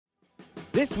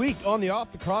This week on the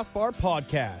Off the Crossbar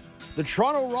podcast, the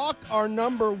Toronto Rock are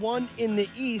number one in the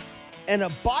East, and a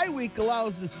bye week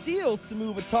allows the Seals to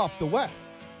move atop the West.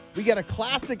 We get a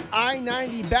classic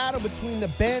I-90 battle between the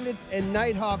Bandits and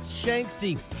Nighthawks.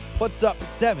 Shanksy puts up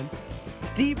 7.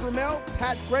 Steve Brumell,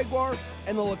 Pat Gregoire,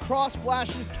 and the Lacrosse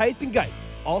Flash's Tyson Guyte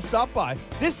all stop by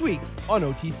this week on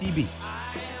OTCB.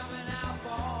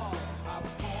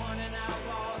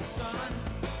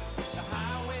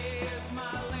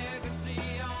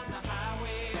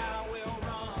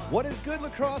 What is good,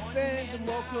 lacrosse fans, and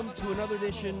welcome to another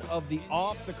edition of the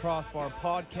Off the Crossbar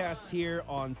podcast here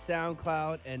on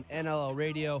SoundCloud and NLL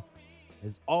Radio.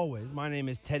 As always, my name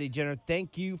is Teddy Jenner.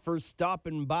 Thank you for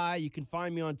stopping by. You can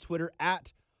find me on Twitter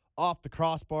at Off the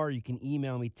Crossbar. You can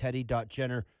email me,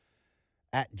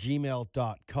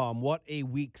 teddy.jenner@gmail.com. What a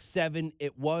week 7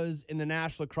 it was in the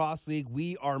National Lacrosse League.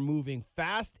 We are moving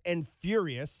fast and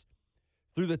furious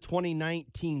through the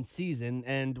 2019 season,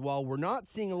 and while we're not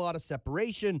seeing a lot of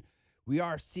separation, we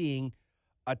are seeing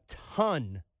a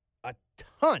ton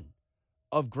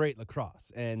of great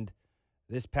lacrosse. And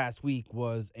this past week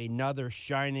was another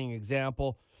shining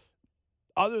example.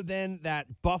 Other than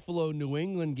that Buffalo-New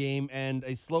England game and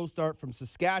a slow start from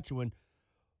Saskatchewan,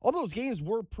 all those games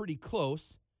were pretty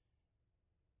close,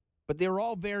 but they were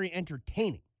all very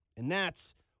entertaining. And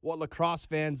that's what lacrosse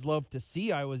fans love to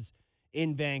see. I was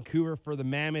in Vancouver for the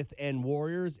Mammoth and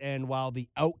Warriors, and while the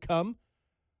outcome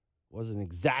wasn't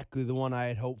exactly the one I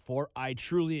had hoped for, I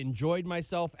truly enjoyed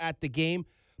myself at the game.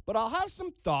 But I'll have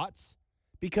some thoughts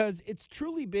because it's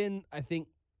truly been, I think,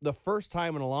 the first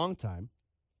time in a long time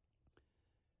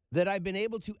that I've been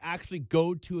able to actually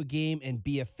go to a game and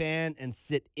be a fan and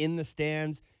sit in the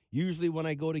stands. Usually when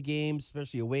I go to games,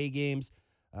 especially away games,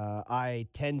 I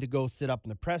tend to go sit up in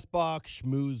the press box,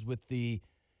 schmooze with the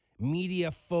media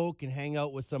folk, and hang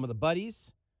out with some of the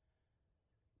buddies.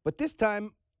 But this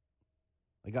time,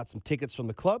 I got some tickets from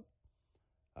the club.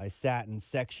 I sat in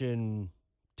section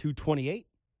 228,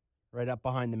 right up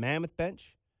behind the Mammoth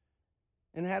bench,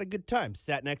 and had a good time.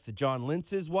 Sat next to John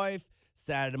Lintz's wife,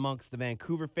 sat amongst the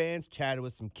Vancouver fans, chatted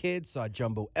with some kids, saw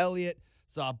Jumbo Elliott,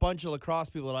 saw a bunch of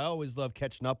lacrosse people that I always love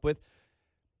catching up with.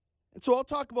 And so I'll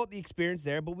talk about the experience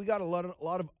there, but we got a lot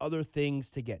of other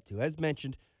things to get to. As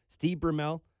mentioned, Steve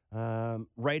Brumell,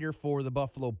 writer for the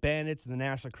Buffalo Bandits in the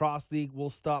National Lacrosse League,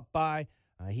 will stop by.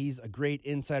 He's a great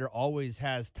insider, always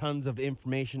has tons of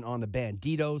information on the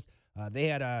Banditos. They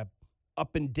had a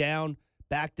up and down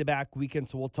back-to-back weekend,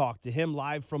 so we'll talk to him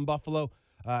live from Buffalo.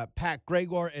 Pat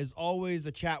Gregoire, as always,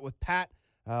 a chat with Pat.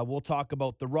 We'll talk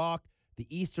about the Rock, the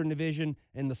Eastern Division,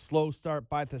 and the slow start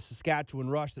by the Saskatchewan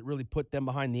Rush that really put them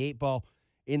behind the 8 ball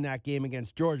in that game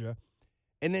against Georgia.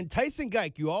 And then Tyson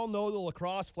Guyte, you all know the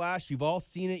Lacrosse Flash. You've all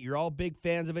seen it. You're all big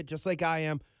fans of it, just like I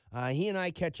am. He and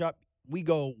I catch up. We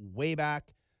go way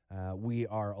back. We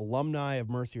are alumni of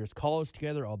Mercyhurst College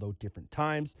together, although different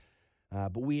times.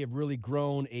 But we have really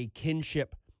grown a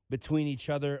kinship between each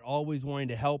other, always wanting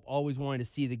to help, always wanting to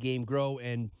see the game grow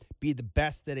and be the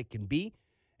best that it can be.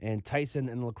 And Tyson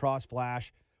and the Lacrosse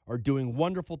Flash are doing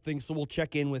wonderful things, so we'll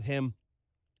check in with him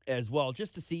as well,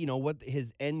 just to see, what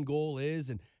his end goal is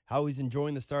and how he's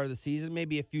enjoying the start of the season,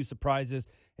 maybe a few surprises,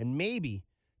 and maybe,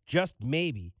 just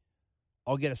maybe,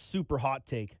 I'll get a super hot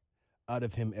take out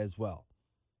of him as well.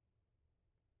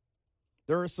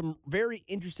 There are some very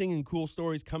interesting and cool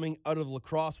stories coming out of the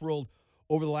lacrosse world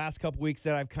over the last couple weeks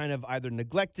that I've kind of either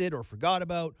neglected or forgot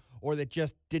about, or that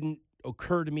just didn't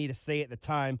occur to me to say at the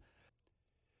time.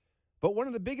 But one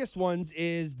of the biggest ones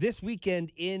is this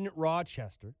weekend in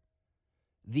Rochester,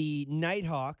 the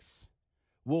Nighthawks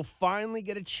will finally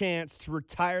get a chance to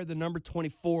retire the number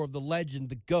 24 of the legend,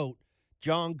 the GOAT,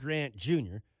 John Grant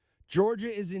Jr. Georgia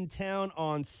is in town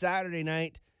on Saturday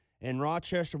night, and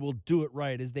Rochester will do it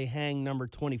right as they hang number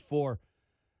 24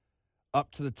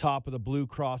 up to the top of the Blue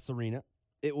Cross Arena.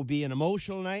 It will be an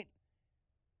emotional night.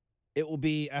 It will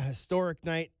be a historic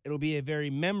night. It'll be a very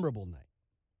memorable night.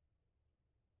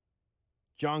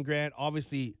 John Grant,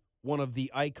 obviously one of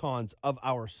the icons of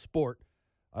our sport.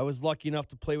 I was lucky enough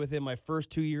to play with him my first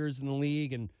 2 years in the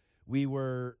league, and we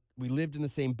lived in the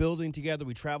same building together.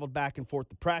 We traveled back and forth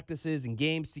to practices and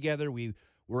games together. We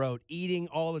were out eating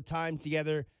all the time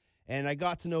together, and I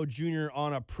got to know Junior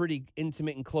on a pretty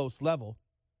intimate and close level.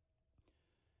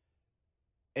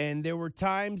 And there were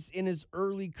times in his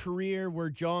early career where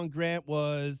John Grant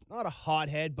was not a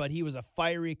hothead, but he was a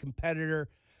fiery competitor.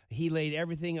 He laid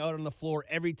everything out on the floor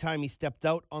every time he stepped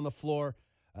out on the floor.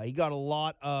 He got a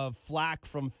lot of flack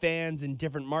from fans in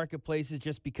different marketplaces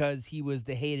just because he was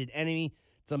the hated enemy.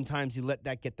 Sometimes he let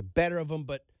that get the better of him,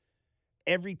 but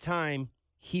every time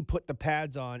he put the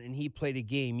pads on and he played a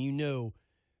game, you knew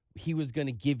he was going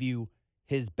to give you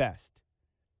his best.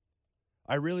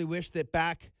 I really wish that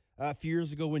back a few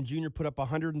years ago when Junior put up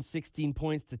 116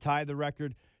 points to tie the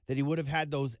record, that he would have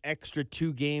had those extra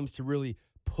 2 games to really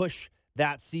push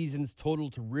that season's total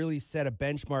to really set a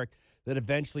benchmark that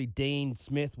eventually Dane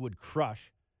Smith would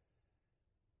crush.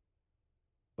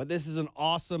 But this is an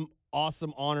awesome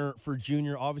honor for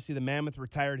Junior. Obviously, the Mammoth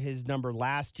retired his number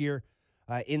last year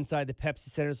inside the Pepsi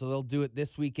Center, so they'll do it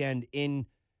this weekend in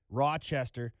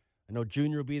Rochester. I know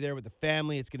Junior will be there with the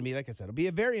family. It's going to be, like I said, it'll be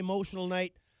a very emotional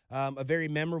night, a very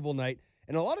memorable night.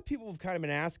 And a lot of people have kind of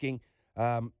been asking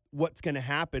what's going to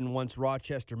happen once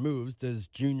Rochester moves. Does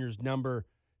Junior's number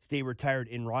stay retired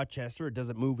in Rochester, or does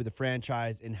it move with the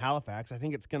franchise in Halifax? I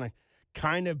think it's going to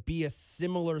kind of be a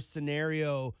similar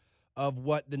scenario of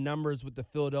what the numbers with the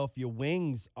Philadelphia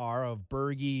Wings are of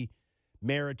Bergie,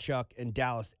 Marichuk, and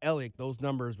Dallas Elliott. Those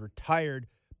numbers retired,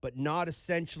 but not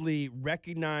essentially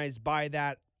recognized by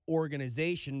that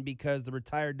organization because the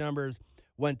retired numbers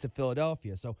went to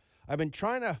Philadelphia. So I've been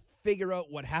trying to figure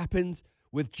out what happens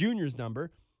with Junior's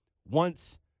number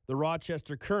once the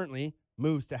Rochester currently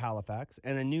moves to Halifax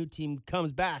and a new team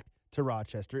comes back to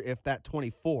Rochester, if that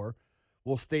 24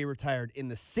 will stay retired in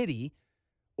the city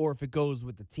or if it goes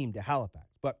with the team to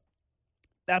Halifax. But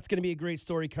that's going to be a great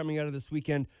story coming out of this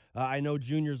weekend. I know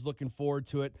Junior's looking forward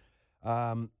to it.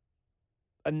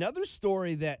 Another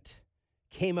story that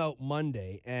came out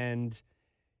Monday, and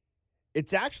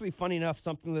it's actually, funny enough,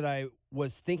 something that I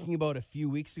was thinking about a few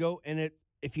weeks ago. And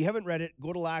if you haven't read it,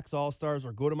 go to Lax All-Stars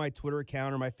or go to my Twitter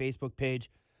account or my Facebook page.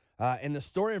 And the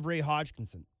story of Ray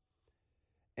Hodgkinson.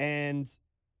 And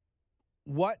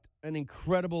what an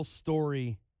incredible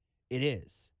story it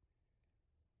is.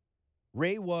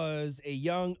 Ray was a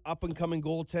young, up-and-coming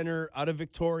goaltender out of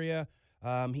Victoria.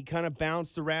 He kind of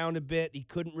bounced around a bit. He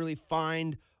couldn't really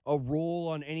find a role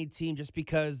on any team just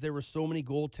because there were so many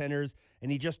goaltenders,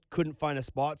 and he just couldn't find a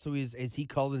spot. So he's, as he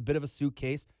called it, a bit of a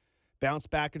suitcase, bounced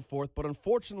back and forth. But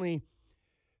unfortunately,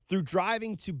 through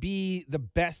driving to be the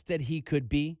best that he could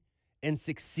be and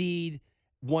succeed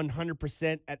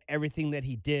 100% at everything that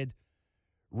he did,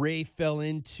 Ray fell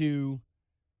into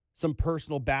some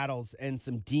personal battles and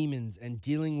some demons and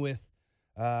dealing with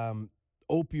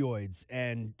opioids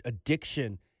and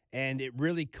addiction. And it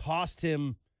really cost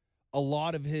him a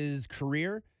lot of his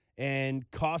career and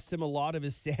cost him a lot of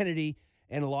his sanity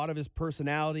and a lot of his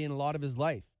personality and a lot of his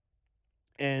life.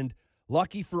 And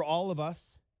lucky for all of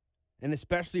us, and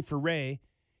especially for Ray,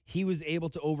 he was able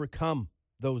to overcome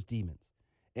those demons.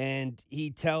 And he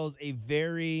tells a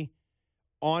very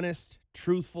honest,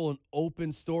 truthful, and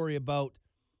open story about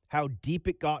how deep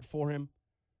it got for him,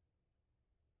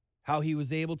 how he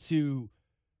was able to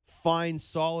find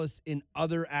solace in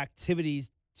other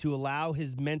activities to allow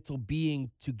his mental being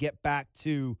to get back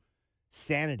to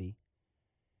sanity,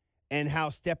 and how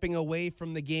stepping away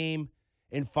from the game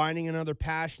and finding another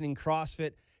passion in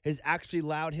CrossFit has actually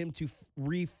allowed him to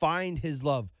re-find his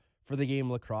love for the game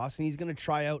of lacrosse. And he's going to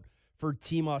try out for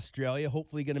Team Australia,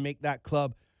 hopefully going to make that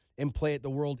club and play at the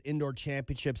World Indoor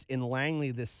Championships in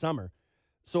Langley this summer.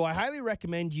 So I highly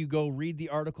recommend you go read the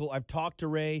article. I've talked to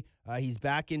Ray. He's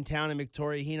back in town in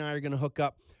Victoria. He and I are going to hook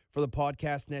up for the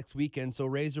podcast next weekend. So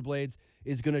Razor Blades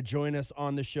is going to join us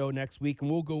on the show next week, and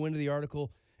we'll go into the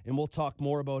article and we'll talk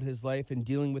more about his life and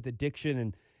dealing with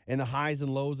addiction and the highs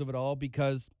and lows of it all.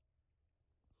 Because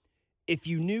if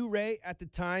you knew Ray at the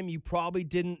time, you probably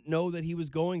didn't know that he was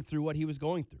going through what he was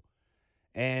going through.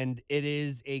 And it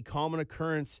is a common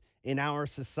occurrence in our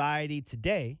society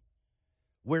today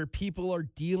where people are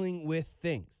dealing with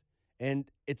things.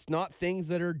 And it's not things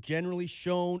that are generally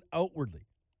shown outwardly.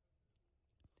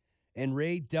 And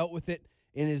Ray dealt with it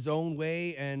in his own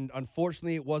way, and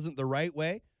unfortunately it wasn't the right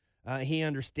way. He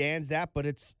understands that, but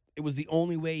it was the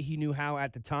only way he knew how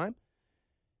at the time.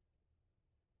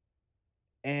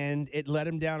 And it led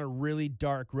him down a really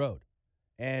dark road.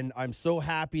 And I'm so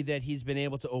happy that he's been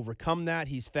able to overcome that.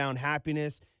 He's found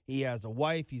happiness. He has a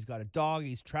wife. He's got a dog.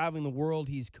 He's traveling the world.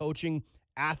 He's coaching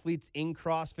athletes in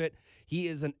CrossFit. He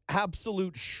is an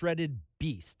absolute shredded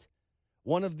beast.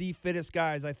 One of the fittest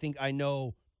guys I think I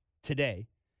know today.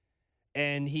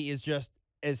 And he is just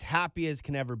as happy as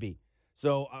can ever be.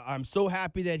 So I'm so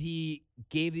happy that he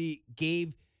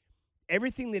gave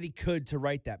everything that he could to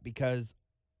write that, because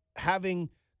having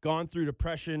gone through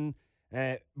depression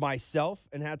myself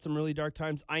and had some really dark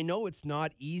times, I know it's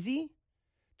not easy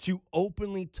to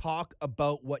openly talk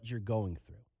about what you're going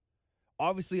through.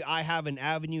 Obviously, I have an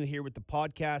avenue here with the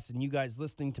podcast and you guys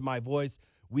listening to my voice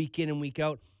week in and week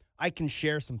out. I can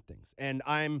share some things, and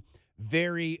I'm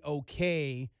very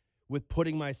okay with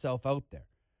putting myself out there.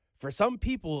 For some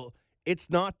people,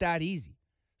 it's not that easy.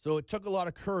 So it took a lot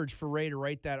of courage for Ray to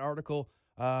write that article,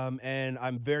 and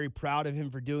I'm very proud of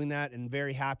him for doing that and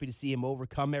very happy to see him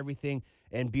overcome everything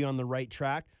and be on the right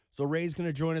track. So Ray's going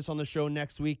to join us on the show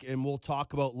next week, and we'll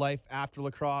talk about life after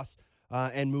lacrosse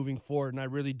and moving forward. And I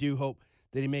really do hope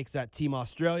that he makes that Team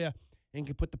Australia and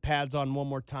can put the pads on one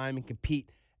more time and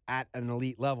compete at an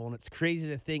elite level. And it's crazy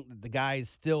to think that the guy is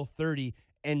still 30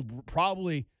 and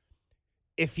probably,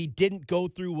 if he didn't go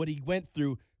through what he went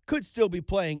through, could still be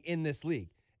playing in this league.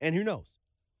 And who knows?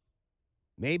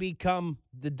 Maybe come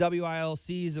the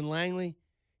WILCs in Langley,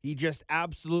 he just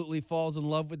absolutely falls in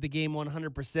love with the game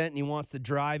 100% and he wants to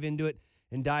drive into it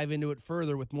and dive into it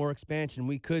further with more expansion.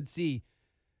 We could see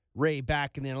Ray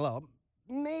back in the NLL.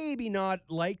 Maybe not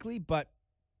likely, but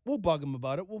we'll bug him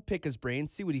about it. We'll pick his brain,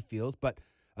 see what he feels. But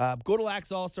go to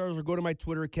Lax All-Stars or go to my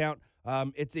Twitter account.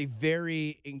 It's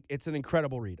an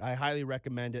incredible read. I highly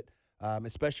recommend it,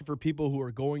 especially for people who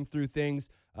are going through things.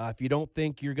 If you don't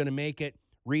think you're going to make it,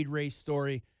 read Ray's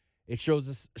story. It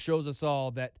shows us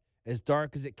all that as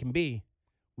dark as it can be,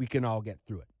 we can all get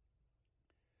through it.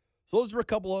 So those were a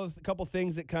couple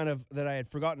things that I had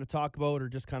forgotten to talk about or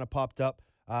just kind of popped up.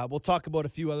 We'll talk about a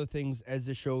few other things as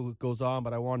the show goes on,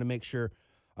 but I wanted to make sure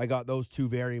I got those two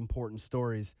very important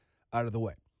stories out of the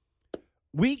way.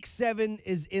 Week 7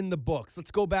 is in the books.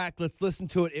 Let's go back. Let's listen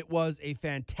to it. It was a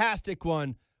fantastic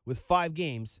one with 5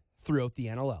 games throughout the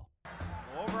NLL.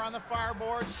 Over on the far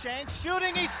board, Shanks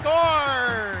shooting, he scores!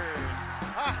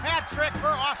 A hat trick for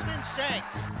Austin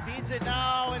Shanks. Feeds it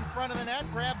now in front of the net,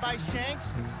 grabbed by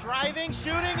Shanks. Driving,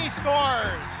 shooting, he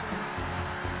scores!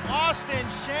 Austin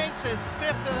Shanks is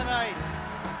 5th of the night.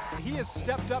 He has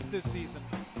stepped up this season.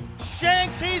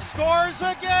 Shanks, he scores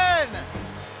again!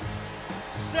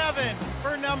 7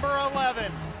 for number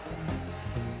 11.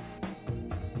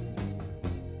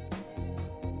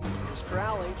 Here's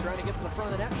Crowley trying to get to the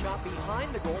front of the net, shot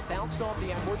behind the goal, bounced off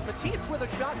the end boards. Matisse with a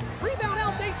shot, rebound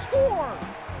out, they score!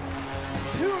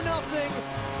 2-0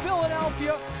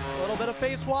 Philadelphia. A little bit of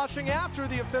face washing after.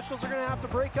 The officials are going to have to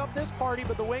break up this party,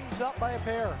 but the Wings up by a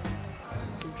pair.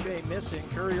 Uche missing,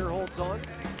 Courier holds on.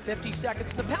 50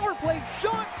 seconds, the power play,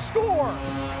 shot, score!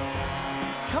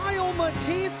 Kyle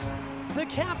Matisse, the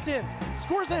captain,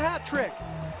 scores a hat trick.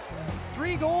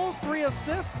 3 goals, 3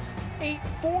 assists,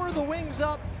 8-4, the Wings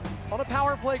up on a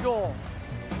power play goal.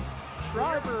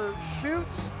 Schreiber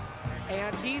shoots,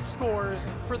 and he scores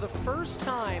for the first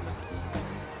time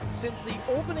since the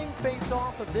opening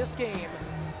face-off of this game.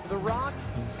 The Rock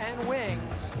and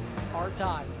Wings are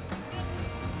tied.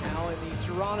 Now in the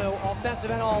Toronto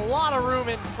offensive end, a lot of room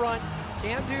in front.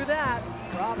 Can't do that.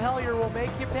 Rob Hellier will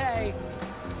make you pay.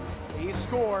 He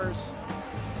scores.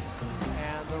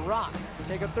 And the Rock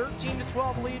take a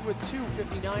 13-12 lead with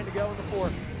 2:59 to go in the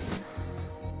fourth.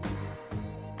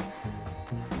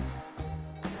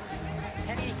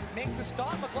 Penny makes a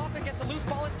stop. McLaughlin gets a loose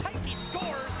ball and tight. He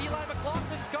scores. Eli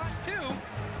McLaughlin's got 2.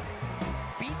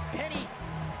 Beats Penny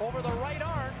over the right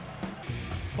arm.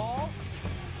 Ball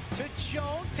to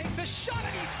Jones. Takes a shot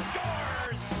and he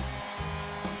scores.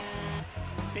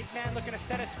 Big man looking to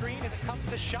set a screen as it comes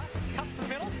to shots. Cuts to the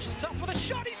middle. Self with a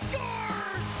shot. He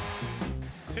scores.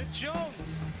 To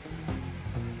Jones.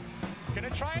 Gonna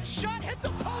try a shot. Hit the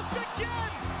post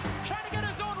again. Trying to get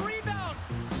his own rebound.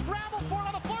 Scramble for it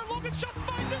on the floor. Logan Schutz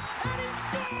finds it and he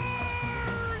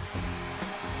scores.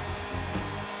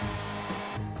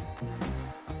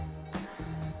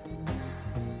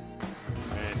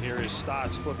 And here is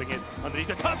Stotts flipping it underneath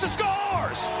the Thompson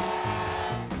scores!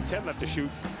 10 left to shoot,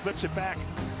 flips it back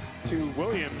to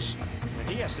Williams, and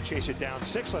he has to chase it down.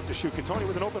 6 left to shoot. Catoni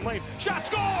with an open lane. Shot,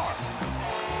 score!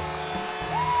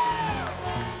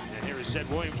 And here is Zed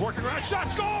Williams working around.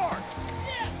 Shot, score!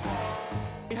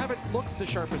 We haven't looked the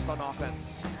sharpest on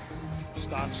offense.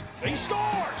 Stotts, he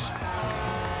scores!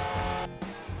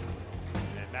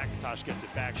 And McIntosh gets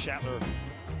it back. Shatler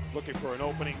looking for an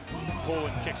opening.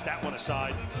 Poland kicks that one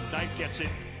aside. Knight gets it.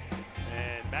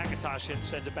 And McIntosh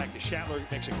sends it back to Shatler.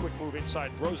 Makes a quick move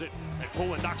inside, throws it. And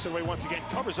Poland knocks it away once again.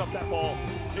 Covers up that ball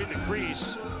in the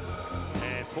crease.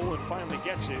 And Poland finally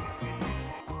gets it.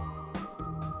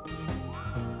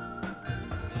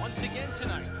 Once again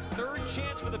tonight, 3rd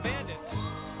chance for the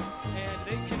Bandits. And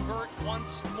they convert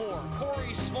once more.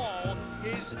 Corey Small,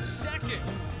 his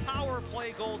 2nd power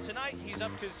play goal tonight. He's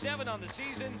up to 7 on the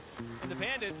season. And the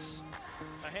Bandits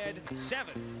ahead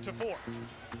 7-4.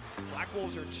 Black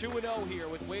Wolves are 2-0 here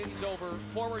with wins over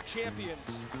former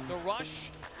champions, the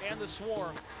Rush and the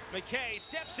Swarm. McKay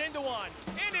steps into one,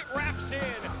 and it wraps in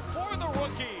for the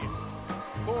rookie.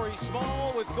 Corey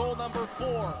Small with goal number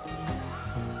 4.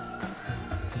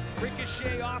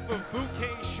 Ricochet off of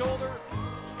Bouquet's shoulder.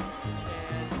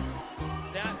 And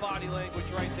that body language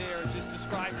which right there just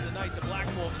describes the night the Black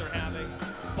Wolves are having.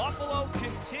 Buffalo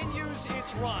continues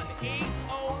its run,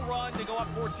 8-0 run to go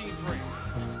up 14-3.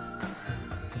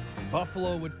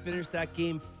 Buffalo would finish that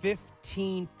game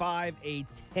 15-5, a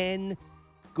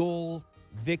 10-goal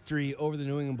victory over the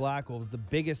New England Black Wolves, the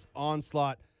biggest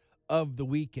onslaught of the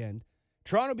weekend.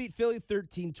 Toronto beat Philly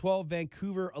 13-12,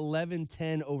 Vancouver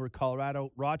 11-10 over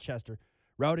Colorado. Rochester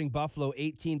routing Buffalo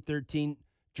 18-13.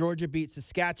 Georgia beat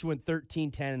Saskatchewan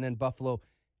 13-10, and then Buffalo,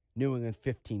 New England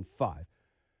 15-5.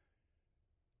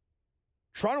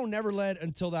 Toronto never led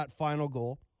until that final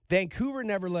goal. Vancouver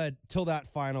never led till that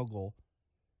final goal.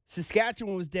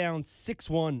 Saskatchewan was down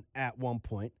 6-1 at one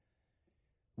point.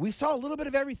 We saw a little bit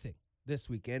of everything this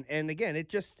weekend, and again, it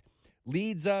just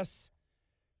leads us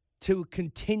to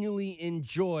continually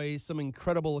enjoy some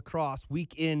incredible lacrosse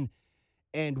week in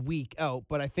and week out.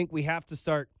 But I think we have to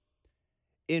start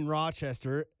in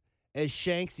Rochester as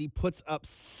Shanksy puts up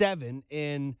 7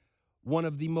 in one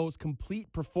of the most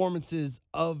complete performances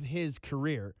of his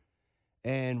career.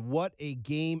 And what a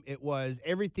game it was.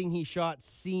 Everything he shot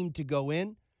seemed to go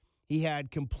in. He had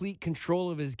complete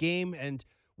control of his game. And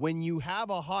when you have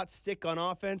a hot stick on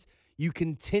offense, you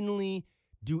continually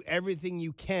do everything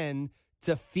you can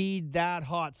to feed that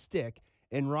hot stick.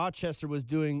 And Rochester was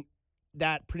doing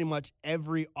that pretty much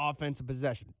every offensive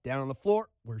possession. Down on the floor,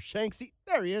 where's Shanksy?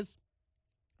 There he is.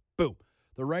 Boom.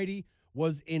 The righty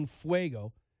was in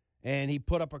fuego, and he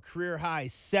put up a career-high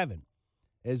 7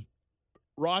 as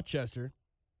Rochester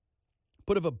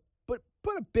put a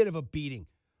bit of a beating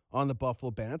on the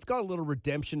Buffalo Bandits. Got a little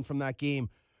redemption from that game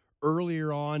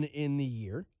earlier on in the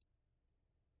year.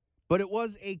 But it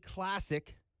was a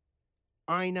classic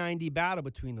I-90 battle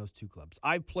between those two clubs.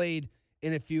 I played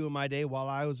in a few in my day while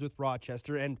I was with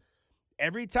Rochester, and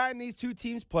every time these two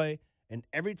teams play, and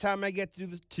every time I get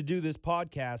to do this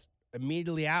podcast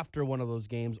immediately after one of those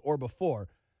games or before,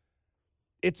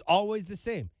 it's always the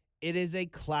same. It is a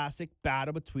classic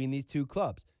battle between these two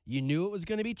clubs. You knew it was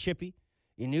going to be chippy,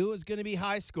 you knew it was going to be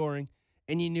high scoring,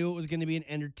 and you knew it was going to be an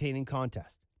entertaining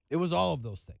contest. It was all of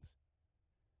those things.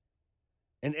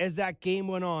 And as that game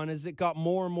went on, as it got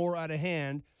more and more out of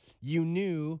hand, you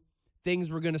knew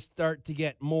things were going to start to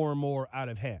get more and more out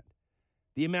of hand.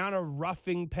 The amount of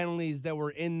roughing penalties that were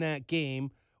in that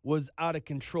game was out of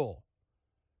control.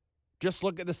 Just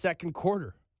look at the second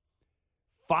quarter.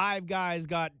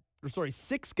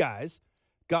 6 guys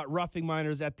got roughing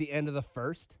minors at the end of the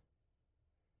first.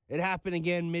 It happened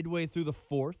again midway through the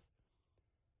fourth.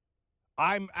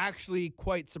 I'm actually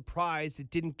quite surprised it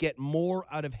didn't get more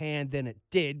out of hand than it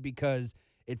did, because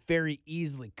it very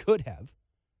easily could have.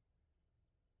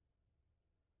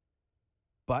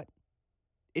 But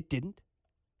it didn't.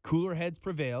 Cooler heads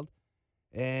prevailed.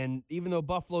 And even though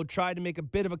Buffalo tried to make a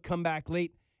bit of a comeback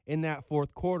late in that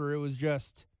fourth quarter, it was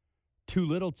just too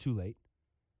little too late.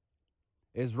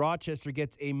 As Rochester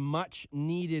gets a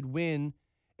much-needed win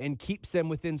and keeps them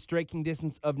within striking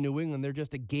distance of New England. They're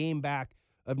just a game back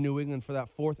of New England for that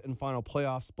fourth and final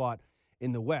playoff spot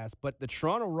in the West. But the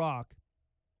Toronto Rock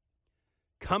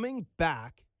coming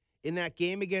back in that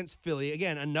game against Philly,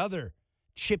 again, another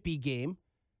chippy game,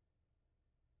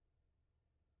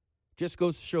 just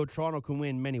goes to show Toronto can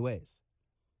win many ways.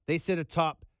 They sit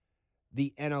atop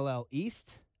the NLL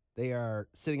East. They are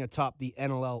sitting atop the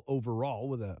NLL overall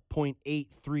with a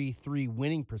 .833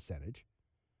 winning percentage.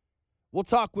 We'll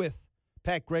talk with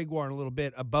Pat Gregoire in a little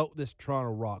bit about this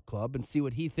Toronto Rock club and see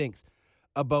what he thinks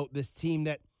about this team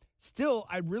that still,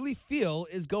 I really feel,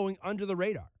 is going under the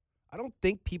radar. I don't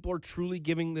think people are truly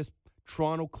giving this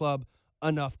Toronto club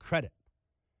enough credit.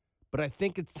 But I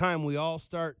think it's time we all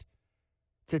start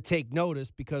to take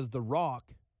notice, because the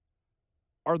Rock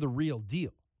are the real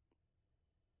deal.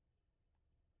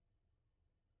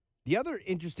 The other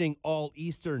interesting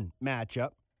all-Eastern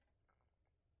matchup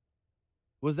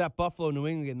was that Buffalo-New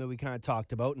England game that we kind of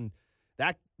talked about, and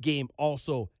that game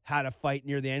also had a fight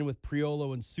near the end with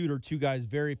Priolo and Suter, two guys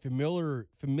very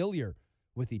familiar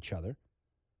with each other.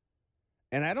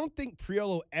 And I don't think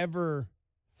Priolo ever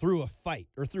threw a fight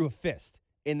or threw a fist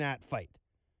in that fight.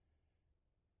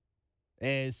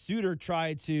 As Suter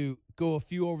tried to go a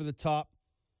few over the top,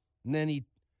 and then he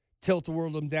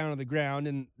tilt-a-whirled him down to the ground,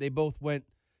 and they both went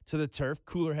to the turf.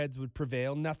 Cooler heads would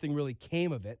prevail. Nothing really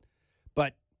came of it.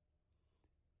 But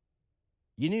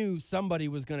you knew somebody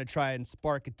was going to try and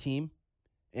spark a team,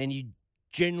 and you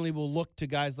generally will look to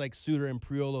guys like Suter and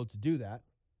Priolo to do that.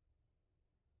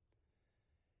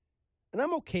 And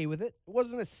I'm okay with it. It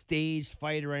wasn't a staged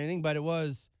fight or anything, but it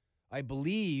was, I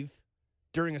believe,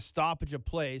 during a stoppage of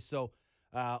play. So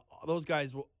those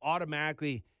guys will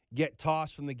automatically get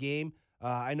tossed from the game.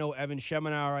 I know Evan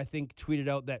Schemenauer, I think, tweeted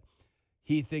out that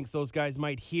He thinks those guys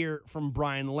might hear from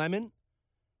Brian Lemon,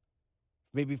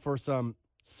 maybe for some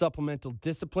supplemental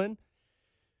discipline.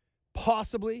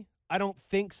 Possibly. I don't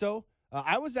think so.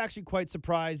 I was actually quite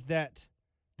surprised that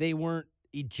they weren't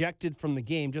ejected from the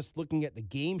game, just looking at the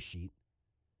game sheet,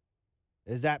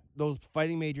 is that those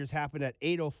fighting majors happened at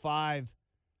 8:05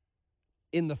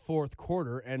 in the fourth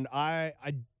quarter. And I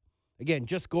again,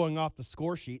 just going off the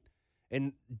score sheet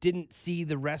and didn't see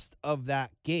the rest of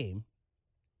that game.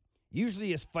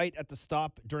 Usually a fight at the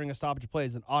stop during a stoppage play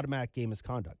is an automatic game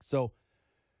misconduct. So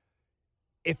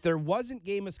if there wasn't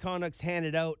game misconducts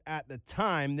handed out at the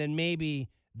time, then maybe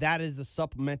that is the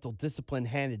supplemental discipline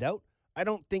handed out. I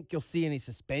don't think you'll see any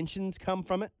suspensions come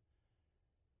from it.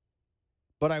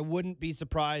 But I wouldn't be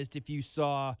surprised if you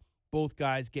saw both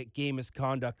guys get game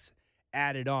misconducts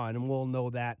added on, and we'll know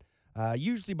that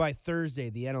usually by Thursday.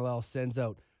 The NLL sends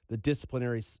out the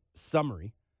disciplinary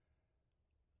summary.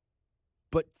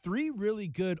 But 3 really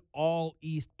good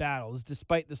all-East battles,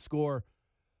 despite the score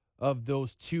of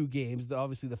those 2 games.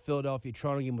 Obviously, the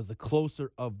Philadelphia-Toronto game was the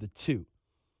closer of the 2.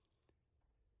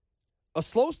 A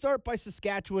slow start by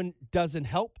Saskatchewan doesn't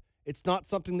help. It's not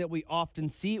something that we often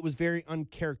see. It was very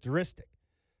uncharacteristic.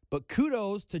 But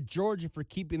kudos to Georgia for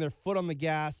keeping their foot on the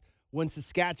gas when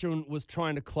Saskatchewan was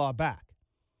trying to claw back.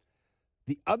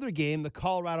 The other game, the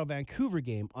Colorado-Vancouver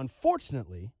game,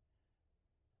 unfortunately,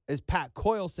 as Pat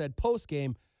Coyle said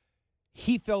post-game,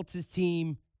 he felt his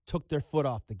team took their foot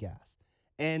off the gas.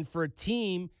 And for a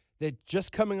team that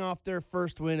just coming off their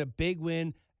first win, a big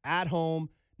win at home,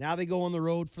 now they go on the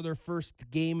road for their first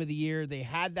game of the year. They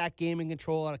had that game in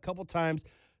control at a couple times.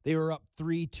 They were up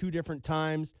 3 2 different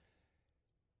times.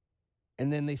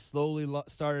 And then they slowly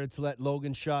started to let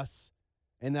Logan Schuss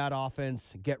and that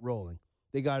offense get rolling.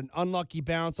 They got an unlucky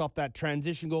bounce off that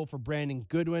transition goal for Brandon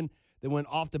Goodwin. They went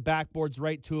off the backboards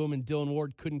right to him, and Dylan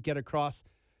Ward couldn't get across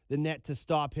the net to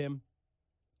stop him.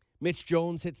 Mitch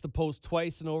Jones hits the post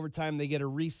twice in overtime. They get a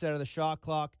reset of the shot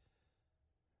clock.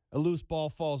 A loose ball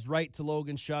falls right to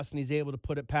Logan Schuss, and he's able to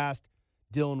put it past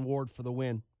Dylan Ward for the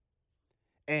win.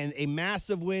 And a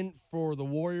massive win for the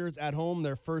Warriors at home,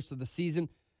 their first of the season,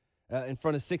 in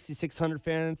front of 6,600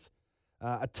 fans.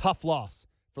 A tough loss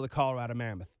for the Colorado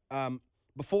Mammoth.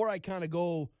 Before I kind of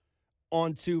go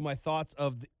on to my thoughts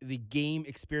of the game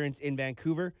experience in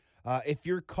Vancouver, if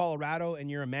you're Colorado and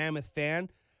you're a Mammoth fan,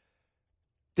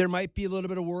 there might be a little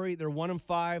bit of worry. They're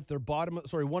 1-5. They're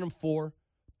 1-4,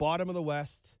 bottom of the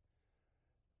West.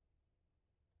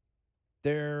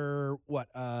 They're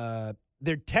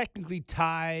they're technically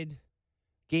tied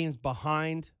games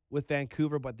behind with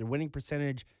Vancouver, but their winning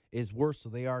percentage is worse, so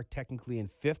they are technically in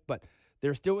 5th, but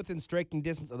they're still within striking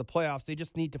distance of the playoffs. They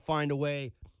just need to find a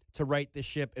way to right the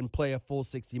ship and play a full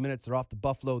 60 minutes. They're off to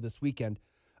Buffalo this weekend.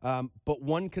 But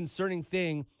one concerning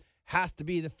thing has to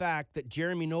be the fact that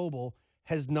Jeremy Noble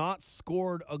has not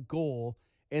scored a goal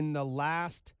in the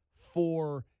last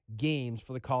 4 games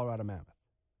for the Colorado Mammoth.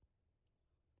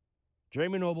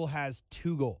 Jeremy Noble has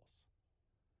 2 goals.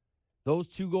 Those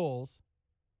 2 goals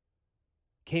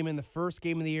came in the first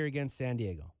game of the year against San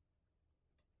Diego.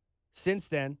 Since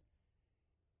then,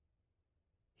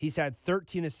 he's had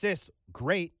 13 assists.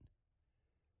 Great.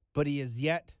 But he has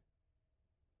yet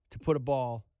to put a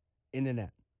ball in the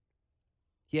net.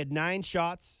 He had 9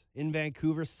 shots in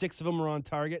Vancouver. 6 of them were on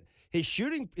target.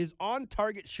 His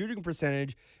on-target shooting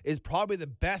percentage is probably the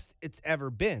best it's ever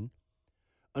been.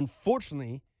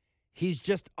 Unfortunately, he's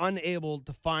just unable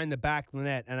to find the back of the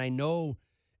net. And I know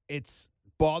it's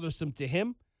bothersome to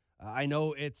him. I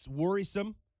know it's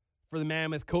worrisome for the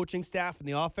Mammoth coaching staff and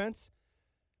the offense.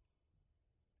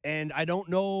 And I don't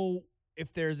know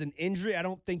if there's an injury. I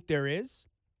don't think there is.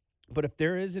 But if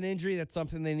there is an injury, that's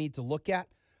something they need to look at.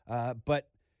 But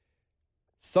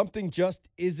something just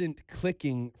isn't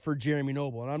clicking for Jeremy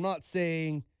Noble. And I'm not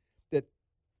saying that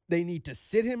they need to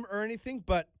sit him or anything,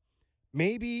 but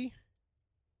maybe.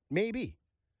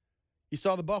 You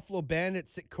saw the Buffalo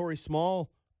Bandits sit Corey Small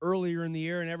earlier in the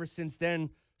year, and ever since then,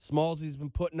 Smallsy's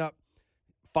been putting up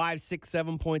 5, 6,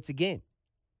 7 points a game.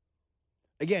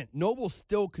 Again, Noble's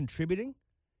still contributing.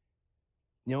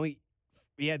 You know,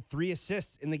 he had 3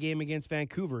 assists in the game against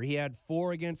Vancouver. He had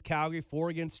 4 against Calgary, 4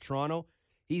 against Toronto.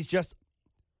 He's just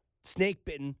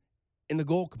snake-bitten in the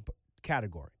goal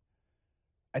category.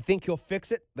 I think he'll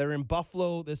fix it. They're in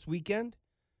Buffalo this weekend.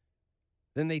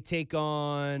 Then they take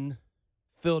on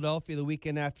Philadelphia the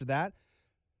weekend after that.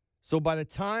 So by the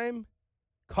time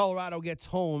Colorado gets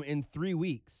home in 3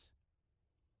 weeks,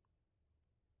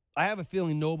 I have a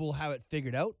feeling Noble will have it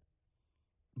figured out.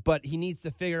 But he needs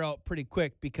to figure out pretty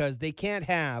quick because they can't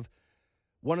have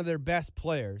one of their best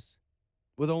players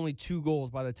with only 2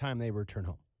 goals by the time they return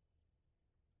home.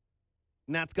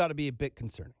 And that's got to be a bit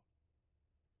concerning.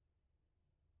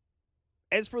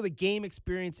 As for the game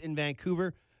experience in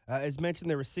Vancouver, as mentioned,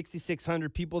 there were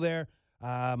 6,600 people there.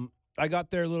 I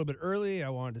got there a little bit early. I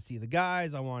wanted to see the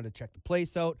guys. I wanted to check the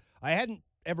place out. I hadn't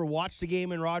ever watched a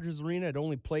game in Rogers Arena. I'd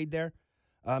only played there.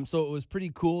 So it was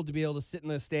pretty cool to be able to sit in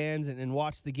the stands and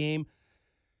watch the game.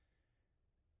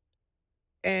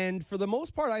 And for the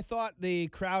most part, I thought the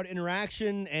crowd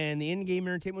interaction and the in-game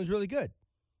entertainment was really good.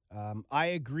 I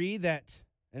agree that,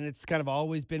 and it's kind of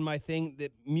always been my thing,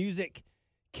 that music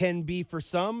can be for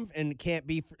some and it can't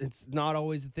be, it's not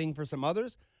always a thing for some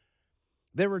others.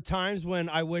 There were times when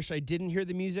I wish I didn't hear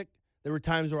the music. There were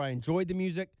times where I enjoyed the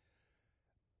music.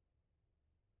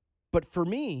 But for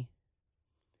me,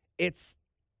 it's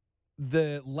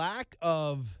the lack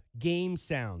of game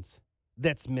sounds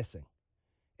that's missing.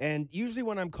 And usually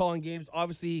when I'm calling games,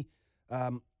 obviously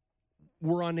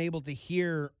we're unable to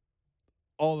hear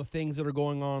all the things that are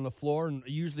going on the floor. And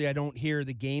usually I don't hear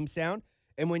the game sound.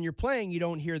 And when you're playing, you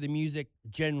don't hear the music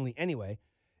generally anyway.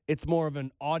 It's more of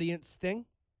an audience thing.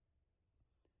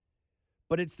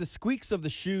 But it's the squeaks of the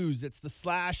shoes. It's the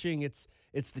slashing. It's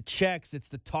the checks. It's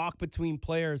the talk between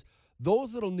players.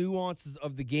 Those little nuances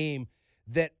of the game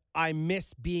that I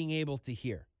miss being able to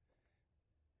hear.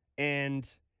 And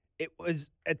it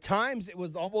was, at times, it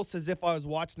was almost as if I was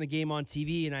watching the game on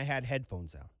TV and I had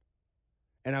headphones out.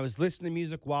 And I was listening to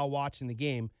music while watching the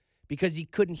game because you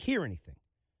couldn't hear anything.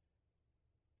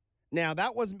 Now,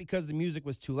 that wasn't because the music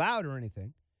was too loud or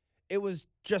anything. It was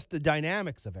just the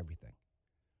dynamics of everything.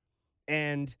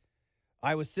 And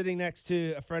I was sitting next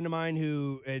to a friend of mine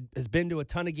who has been to a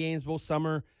ton of games, both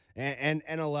summer and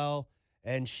NLL,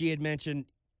 and she had mentioned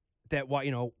that,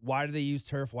 why do they use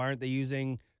turf? Why aren't they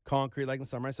using concrete like in the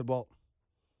summer? I said, well,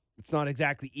 it's not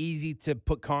exactly easy to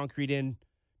put concrete in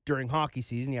during hockey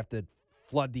season. You have to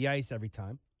flood the ice every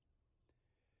time.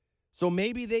 So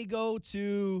maybe they go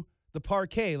to the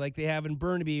parquet like they have in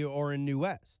Burnaby or in New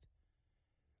West,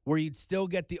 where you'd still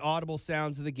get the audible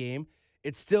sounds of the game.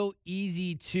 It's still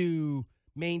easy to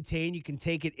maintain. You can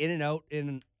take it in and out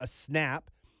in a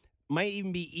snap. Might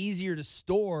even be easier to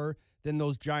store than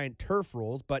those giant turf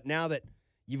rolls. But now that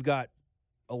you've got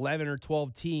 11 or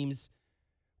 12 teams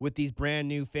with these brand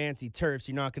new fancy turfs,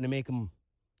 you're not going to make them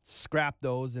scrap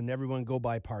those and everyone go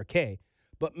by parquet.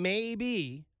 But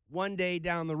maybe one day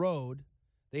down the road,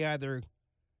 they either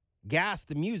gas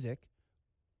the music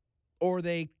or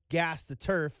they gas the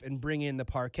turf and bring in the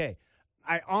parquet.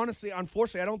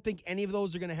 Unfortunately, I don't think any of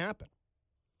those are going to happen.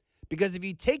 Because if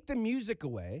you take the music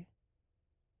away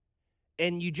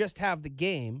and you just have the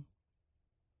game,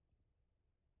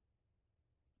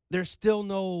 there's still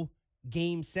no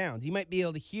game sounds. You might be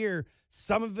able to hear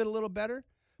some of it a little better,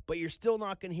 but you're still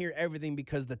not going to hear everything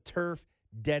because the turf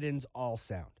deadens all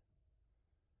sound.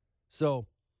 So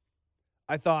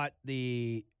I thought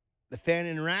the fan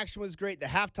interaction was great. The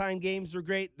halftime games were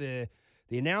great. The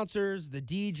announcers, the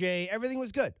DJ, everything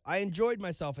was good. I enjoyed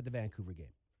myself at the Vancouver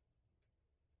game.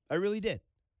 I really did.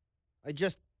 I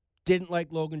just didn't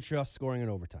like Logan Schuss scoring in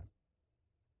overtime.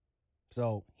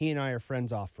 So he and I are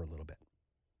friends off for a little bit.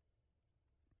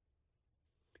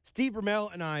 Steve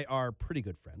Vermel and I are pretty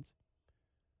good friends.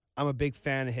 I'm a big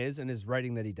fan of his and his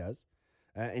writing that he does.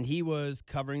 And he was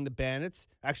covering the Bandits.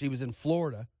 Actually, he was in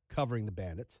Florida covering the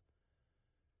Bandits.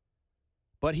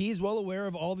 But he's well aware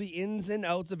of all the ins and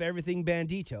outs of everything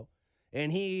Bandito.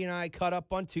 And he and I caught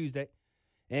up on Tuesday.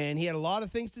 And he had a lot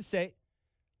of things to say.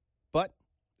 But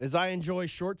as I enjoy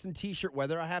shorts and T-shirt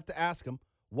weather, I have to ask him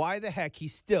why the heck he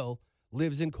still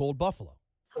lives in cold Buffalo.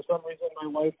 For some reason, my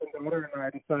wife and daughter and I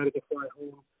decided to fly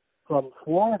home from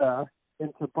Florida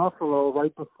into Buffalo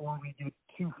right before we get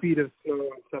 2 feet of snow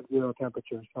and sub-zero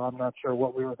temperatures. So I'm not sure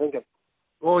what we were thinking.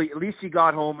 Well, at least you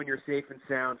got home and you're safe and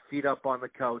sound, feet up on the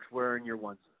couch, wearing your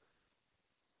onesie.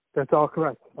 That's all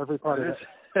correct. Every part of it.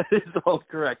 That is all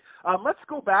correct. Let's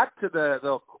go back to the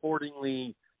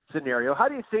accordingly scenario. How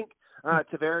do you think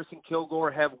Tavares and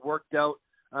Kilgore have worked out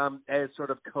as sort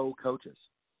of co-coaches?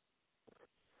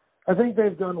 I think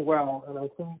they've done well, and I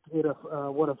think it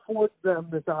what affords them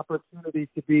this opportunity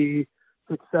to be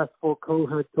successful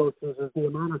co-head coaches is the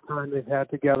amount of time they've had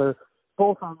together,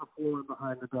 both on the floor and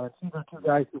behind the bench. These are two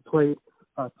guys who played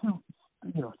two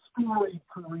storied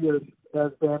careers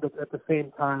as Bandits at the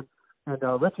same time. And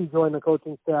Richie joined the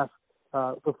coaching staff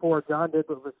before John did,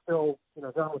 but was still,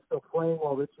 John was still playing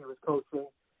while Richie was coaching.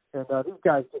 And these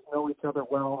guys just know each other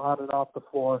well on and off the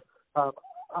floor.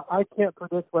 I can't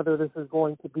predict whether this is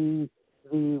going to be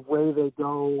the way they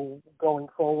go going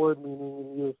forward, meaning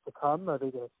in years to come. Are they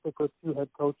going to stick with two head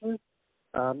coaches?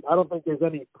 I don't think there's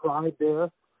any pride there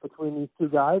between these two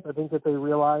guys. I think that they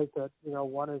realize that,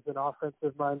 one is an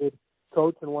offensive-minded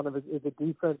coach, and one of is a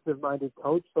defensive-minded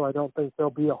coach, so I don't think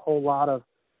there'll be a whole lot of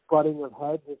butting of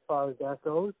heads as far as that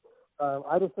goes.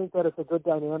 I just think that it's a good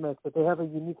dynamic, but they have a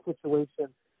unique situation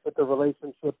with the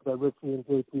relationship that Richie and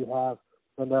JT have,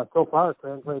 and so far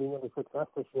translating into success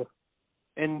this year.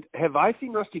 And have I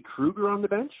seen Rusty Kruger on the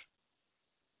bench?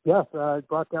 Yes,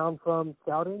 brought down from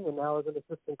scouting and now as an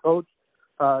assistant coach.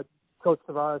 Coach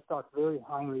Tavares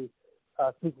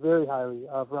speaks very highly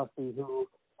of Rusty, who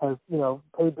has,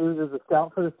 paid dues as a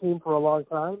scout for this team for a long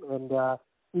time and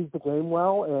sees the game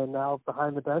well, and now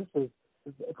behind the bench is,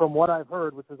 from what I've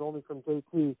heard, which is only from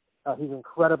JT, he's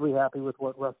incredibly happy with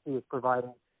what Rusty is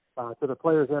providing to the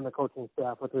players and the coaching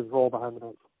staff with his role behind the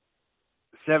bench.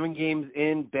 7 games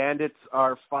in, Bandits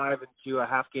are 5-2, a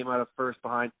half game out of first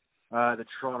behind the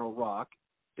Toronto Rock.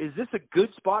 Is this a good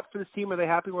spot for this team? Are they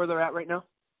happy where they're at right now?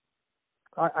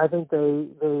 I think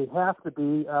they have to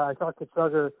be. I talked to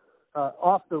Chugger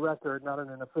off the record, not in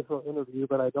an official interview,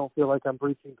 but I don't feel like I'm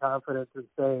breaching confidence in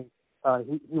saying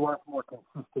he wants more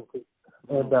consistency.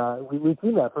 And we've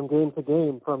seen that from game to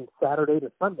game, from Saturday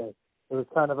to Sunday. It was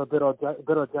kind of a bit of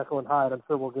Jekyll and Hyde. I'm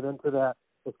sure we'll get into that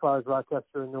as far as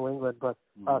Rochester and New England. But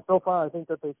so far, I think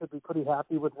that they should be pretty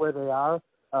happy with where they are.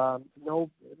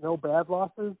 No bad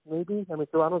losses, maybe. I mean,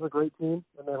 Toronto's a great team,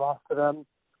 and they lost to them,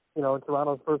 in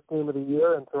Toronto's first game of the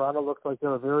year, and Toronto looks like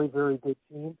they're a very, very good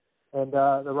team. And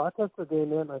the Rochester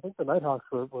game, I think the Nighthawks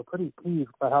were pretty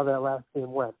peeved by how that last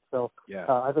game went. So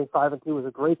I think 5-2 was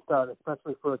a great start,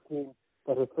 especially for a team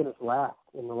that has finished last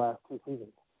in the last 2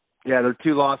 seasons. Yeah, their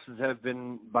 2 losses have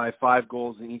been by 5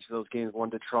 goals in each of those games, one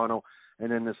to Toronto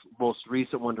and then this most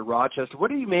recent one to Rochester. What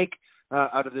do you make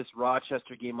out of this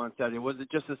Rochester game on Saturday? Was it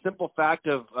just a simple fact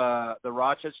of the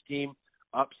Rochester team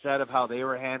upset of how they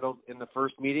were handled in the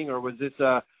first meeting, or was this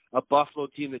a Buffalo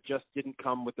team that just didn't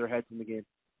come with their heads in the game?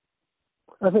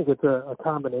 I think it's a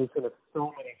combination of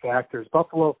so many factors.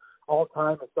 Buffalo all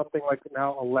time is something like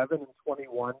now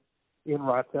 11-21 in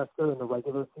Rochester in the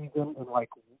regular season, and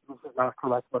this is not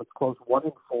correct, but it's close, 1-4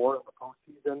 in the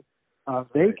postseason.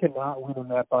 They cannot win in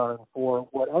that barn for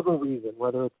whatever reason,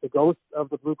 whether it's the ghost of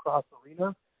the Blue Cross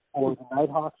Arena or the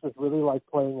Nighthawks just really like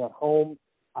playing at home.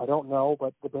 I don't know,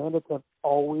 but the Bandits have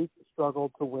always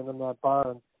struggled to win in that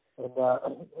barn. And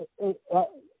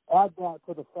add that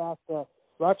to the fact that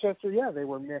Rochester, they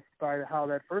were missed by how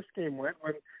that first game went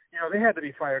when, they had to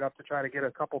be fired up to try to get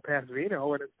a couple past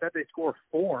Vino, and instead they scored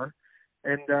 4.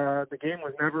 And the game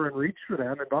was never in reach for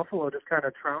them, and Buffalo just kind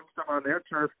of trounced them on their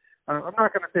turf. I'm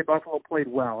not going to say Buffalo played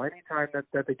well. Anytime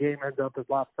that the game ends up as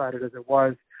lopsided as it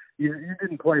was, you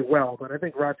didn't play well. But I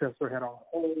think Rochester had a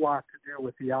whole lot to do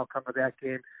with the outcome of that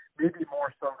game, maybe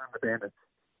more so than the Bandits.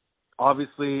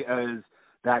 Obviously, as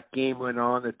that game went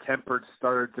on, the tempers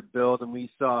started to build, and we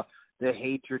saw the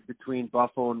hatred between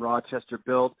Buffalo and Rochester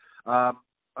build.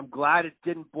 I'm glad it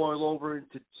didn't boil over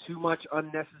into too much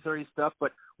unnecessary stuff,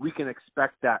 but we can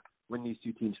expect that when these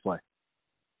 2 teams play.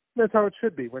 That's how it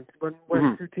should be. When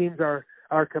 2 teams are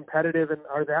competitive and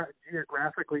are that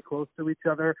geographically close to each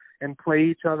other and play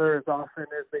each other as often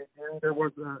as they do. There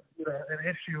was an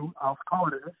issue, I'll call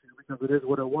it an issue because it is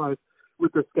what it was,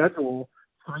 with the schedule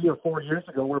 3 or 4 years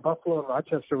ago where Buffalo and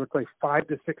Rochester would play 5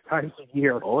 to 6 times a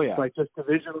year. Oh, yeah. Like just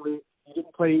divisionally, you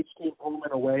didn't play each team home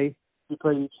and away. You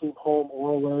played each team home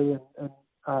or away, and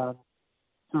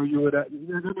so you would, that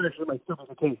actually might still be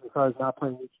the case as far as not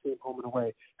playing each team home and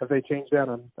away. Have they changed that?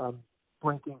 I'm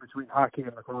blinking between hockey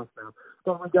and lacrosse now.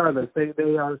 But regardless, they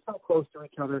are so close to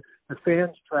each other. The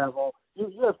fans travel.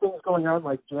 You have things going on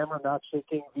like Jammer not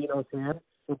shaking Vino's hand,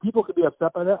 and people could be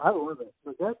upset by that. I love it.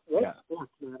 Like that's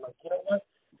sports, man. Like, you know what?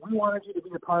 We wanted you to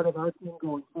be a part of our team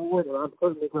going forward, and I'm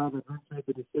certainly glad that Vince made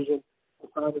the decision to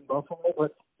sign in Buffalo.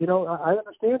 But, I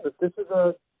understand that these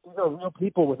are real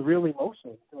people with real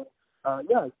emotions.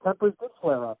 And, tempers did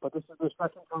flare up, but this is their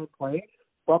second time playing.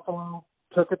 Buffalo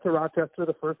took it to Rochester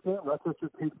the first game.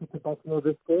 Rochester takes it to Buffalo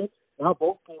this game. Now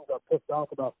both teams are pissed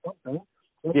off about something.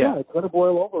 And it's going to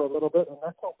boil over a little bit, and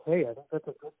that's okay. I think that's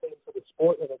a good thing for the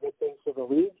sport and a good thing for the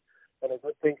league and a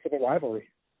good thing for the rivalry.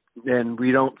 And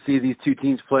we don't see these 2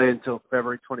 teams play until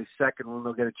February 22nd when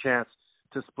they'll get a chance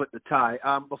to split the tie.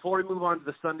 Before we move on to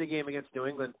the Sunday game against New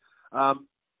England,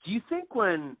 do you think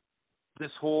when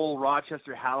this whole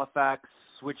Rochester-Halifax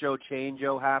switch-o,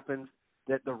 change-o happens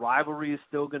that the rivalry is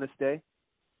still going to stay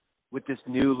with this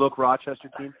new-look Rochester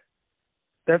team?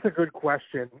 That's a good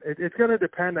question. It's going to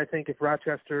depend, I think, if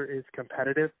Rochester is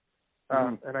competitive.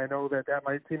 And I know that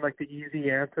might seem like the easy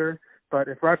answer, but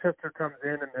if Rochester comes in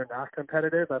and they're not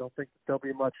competitive, I don't think there'll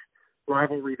be much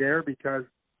rivalry there because,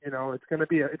 it's going to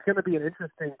be an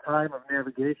interesting time of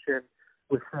navigation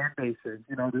with fan bases.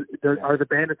 Are the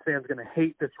Bandits fans going to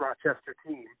hate this Rochester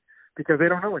team because they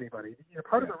don't know anybody.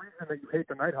 Part of the reason that you hate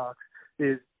the Nighthawks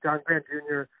is John Grant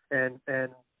Jr. and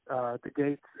the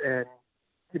Gates and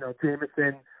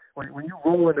Jameson. When you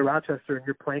roll into Rochester and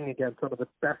you're playing against some of the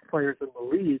best players in the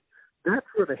league, that's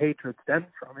where the hatred stems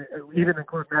from. Even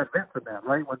includes Matt Vince in that,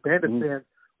 right? When Bandits fans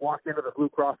walk into the Blue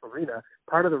Cross Arena,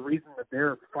 part of the reason that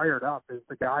they're fired up is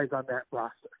the guys on that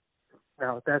roster.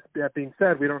 Now, that being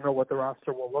said, we don't know what the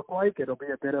roster will look like. It'll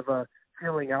be a bit of a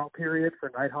feeling out period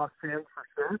for Nighthawks fans for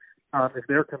sure. If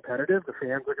they're competitive, the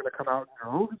fans are going to come out in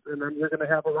droves, and then you're going to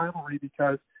have a rivalry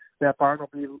because that barn will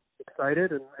be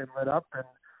excited and lit up. And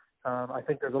I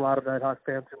think there's a lot of Nighthawks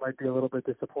fans who might be a little bit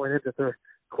disappointed that they're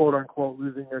quote-unquote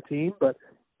losing their team. But,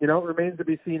 it remains to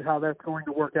be seen how that's going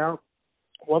to work out.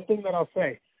 One thing that I'll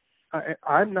say,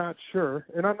 I'm not sure,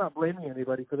 and I'm not blaming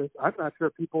anybody for this, I'm not sure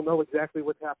people know exactly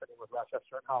what's happening with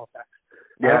Rochester and Halifax.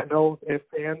 Yeah. I don't know if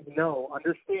fans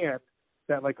understand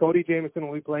that, like, Cody Jamieson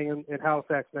will be playing in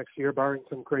Halifax next year, barring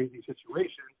some crazy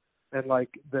situation, and, like,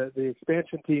 the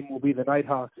expansion team will be the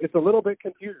Nighthawks. It's a little bit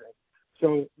confusing.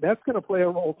 So that's going to play a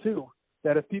role, too,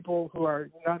 that if people who are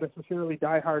not necessarily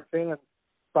diehard fans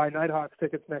buy Nighthawks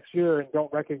tickets next year and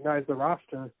don't recognize the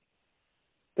roster,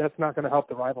 that's not going to help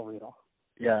the rivalry at all.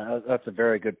 Yeah, that's a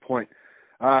very good point.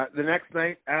 The next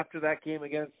night after that game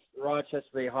against Rochester,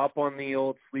 they hop on the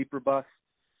old sleeper bus.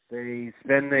 They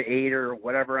spend the 8 or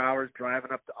whatever hours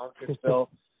driving up to Uncasville.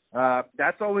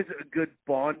 That's always a good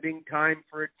bonding time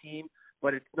for a team,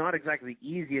 but it's not exactly the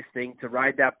easiest thing to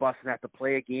ride that bus and have to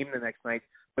play a game the next night.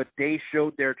 But they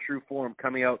showed their true form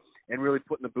coming out and really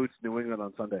putting the boots in New England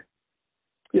on Sunday.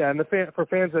 Yeah, and for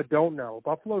fans that don't know,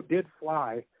 Buffalo did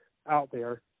fly out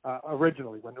there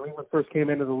originally when New England first came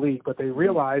into the league, but they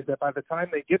realized that by the time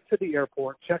they get to the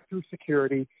airport, check through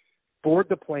security, board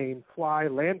the plane, fly,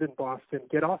 land in Boston,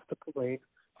 get off the plane,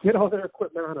 get all their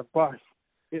equipment on a bus,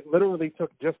 it literally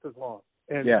took just as long.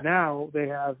 And now they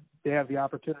have the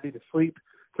opportunity to sleep,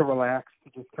 to relax, to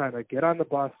just kind of get on the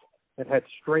bus and head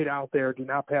straight out there. Do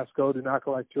not pass go. Do not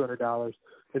collect $200.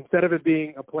 Instead of it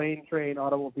being a plane, train,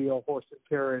 automobile, horse and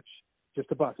carriage,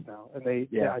 just a bus now. And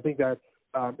I think that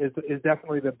is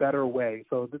definitely the better way.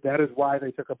 So that is why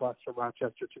they took a bus from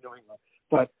Rochester to New England.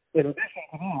 But in addition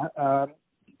to that,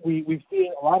 we've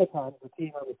seen a lot of times the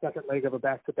team on the second leg of a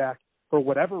back-to-back, for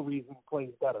whatever reason,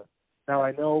 plays better. Now,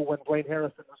 I know when Blaine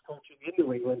Harrison was coaching in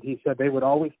New England, he said they would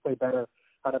always play better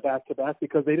on a back-to-back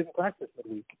because they didn't practice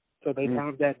midweek. So they'd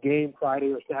have that game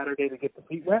Friday or Saturday to get the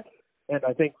feet wet. And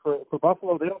I think for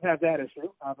Buffalo, they don't have that issue.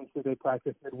 Obviously, they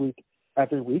practice midweek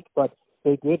every week, but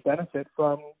they did benefit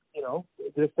from,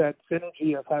 just that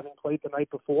synergy of having played the night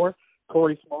before.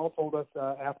 Corey Small told us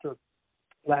after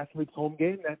last week's home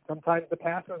game that sometimes the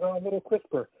passes are a little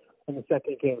crisper in the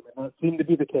second game, and that seemed to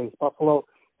be the case. Buffalo,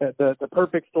 the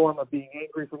perfect storm of being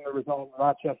angry from the result in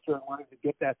Rochester and wanting to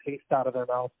get that taste out of their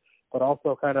mouth, but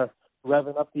also kind of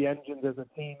revving up the engines as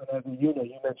a team and as a unit.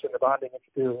 You mentioned the bonding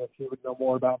experience. You would know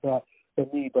more about that than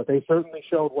me, but they certainly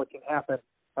showed what can happen.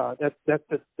 That's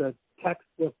the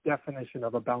textbook definition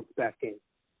of a bounce-back game.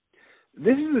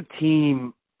 This is a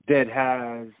team that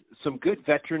has some good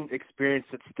veteran experience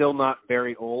that's still not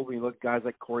very old. We look at guys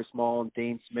like Corey Small and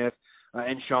Dane Smith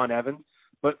and Sean Evans.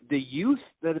 But the youth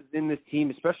that is in this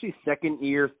team, especially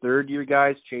second-year, third-year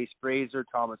guys, Chase Fraser,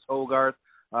 Thomas Hogarth,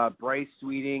 Bryce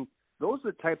Sweeting, those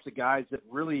are the types of guys that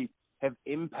really have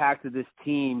impacted this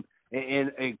team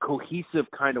in a cohesive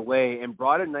kind of way and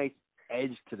brought a nice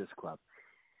edge to this club.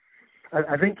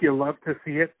 I think you love to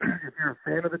see it if you're a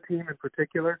fan of the team in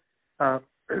particular.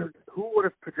 Who would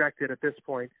have projected at this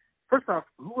point? First off,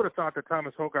 who would have thought that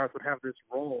Thomas Hogarth would have this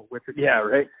role with the team?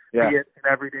 Right. Be it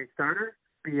an everyday starter,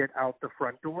 be it out the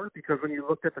front door, because when you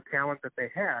looked at the talent that they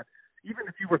had, even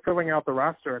if you were filling out the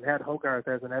roster and had Hogarth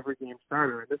as an every game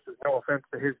starter, and this is no offense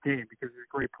to his game because he's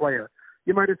a great player,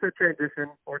 you might have said transition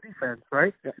or defense,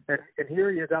 right? Yeah. And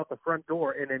here he is out the front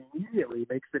door and immediately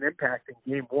makes an impact in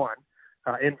game one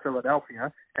in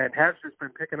Philadelphia and has just been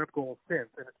picking up goals since.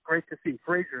 And it's great to see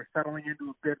Fraser settling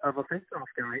into a bit of a face-off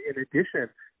guy in addition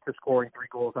to scoring 3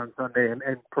 goals on Sunday and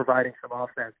providing some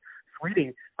offense.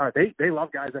 Sweeting, they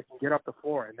love guys that can get up the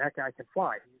floor, and that guy can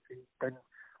fly. He's been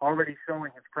already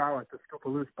showing his prowess to scoop a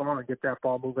loose ball and get that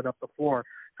ball moving up the floor.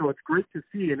 So it's great to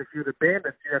see, and if you're the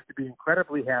Bandits, you have to be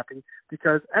incredibly happy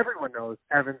because everyone knows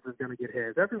Evans is going to get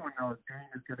his. Everyone knows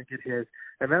Dane is going to get his.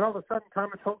 And then all of a sudden,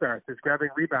 Thomas Hogarth is grabbing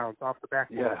rebounds off the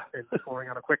backboard and scoring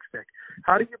on a quick stick.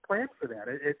 How do you plan for that?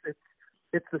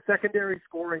 It's the secondary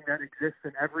scoring that exists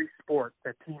in every sport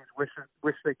that teams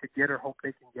wish they could get or hope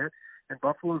they can get. And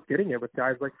Buffalo's getting it with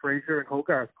guys like Fraser and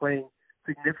Hogarth playing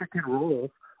significant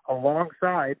roles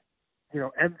alongside,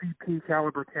 MVP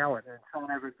caliber talent and Sean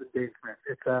Evans and Dane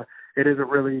Smith. It is a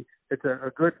really it's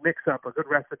a good mix-up, a good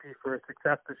recipe for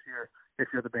success this year if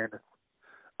you're the Bandits.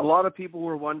 A lot of people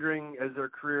were wondering as their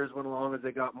careers went along, as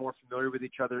they got more familiar with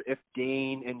each other, if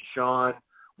Dane and Sean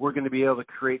were going to be able to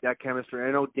create that chemistry.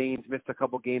 I know Dane's missed a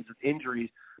couple games with injuries,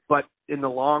 but in the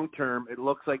long term, it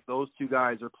looks like those two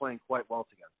guys are playing quite well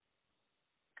together.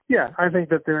 Yeah, I think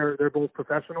that they're both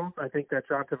professionals. I think that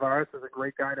John Tavares is a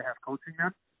great guy to have coaching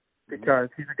them because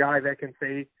he's a guy that can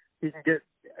say, he can get,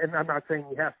 and I'm not saying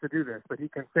he has to do this, but he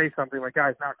can say something like,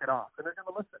 guys, knock it off. And they're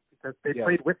going to listen because they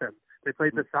played with him. They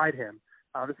played beside him.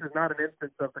 This is not an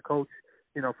instance of the coach,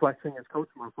 flexing his coach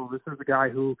muscle. This is a guy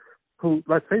who,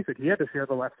 let's face it, he had to share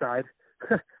the left side.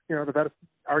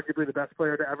 Arguably the best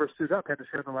player to ever suit up had to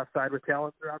share the left side with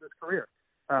talent throughout his career.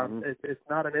 It's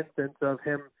not an instance of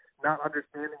him not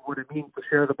understanding what it means to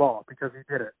share the ball because he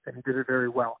did it, and he did it very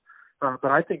well. But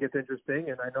I think it's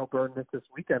interesting, and I know Byrne missed this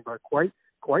weekend, but quite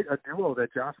a duo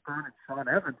that Josh Byrne and Sean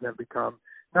Evans have become.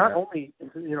 Not only,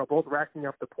 both racking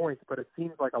up the points, but it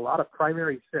seems like a lot of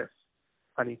primary assists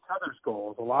on each other's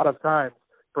goals. A lot of times,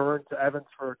 Byrne to Evans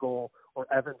for a goal or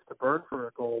Evans to Byrne for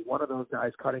a goal, one of those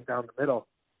guys cutting down the middle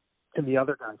and the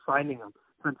other guy finding them.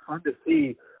 It's been fun to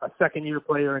see a second-year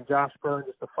player in Josh Byrne,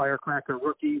 just a firecracker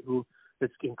rookie who is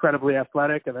incredibly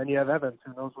athletic, and then you have Evans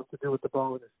who knows what to do with the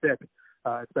ball with his stick.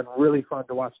 It's been really fun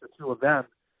to watch the two of them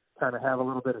kind of have a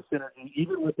little bit of synergy,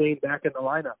 even with Dane back in the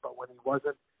lineup, but when he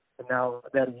wasn't, and now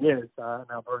that he is,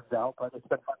 now Byrne's out, but it's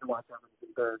been fun to watch Evans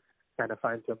and Byrne kind of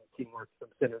find some teamwork, some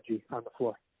synergy on the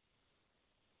floor.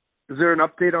 Is there an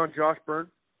update on Josh Byrne?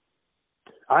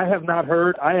 I have not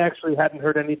heard. I actually hadn't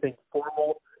heard anything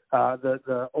formal.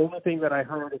 The only thing that I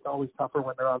heard, it's always tougher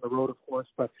when they're on the road, of course,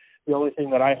 but the only thing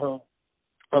that I heard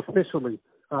officially,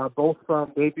 both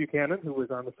from Dave Buchanan, who was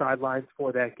on the sidelines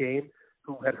for that game,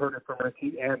 who had heard it from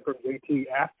Ricky, and from JT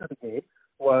after the game,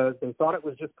 was they thought it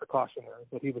was just precautionary,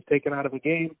 that he was taken out of the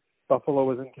game. Buffalo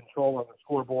was in control on the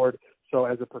scoreboard, so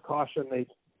as a precaution, they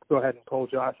go ahead and pull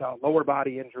Josh out. Lower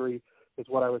body injury is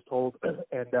what I was told,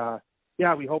 and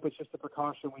we hope it's just a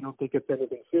precaution. We don't think it's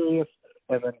anything serious.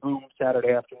 And then, boom,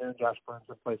 Saturday afternoon, Josh Byrne's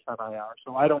been placed on IR.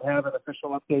 So I don't have an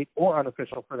official update, or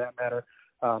unofficial for that matter.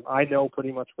 I know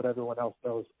pretty much what everyone else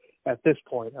knows at this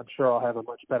point. I'm sure I'll have a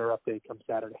much better update come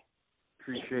Saturday.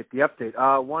 Appreciate the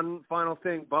update. One final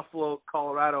thing, Buffalo,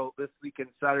 Colorado this weekend,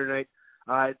 Saturday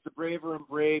night. It's the Braver and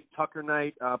Brave Tucker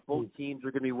night. Both teams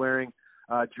are going to be wearing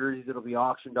jerseys that will be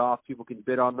auctioned off. People can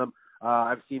bid on them.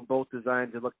 I've seen both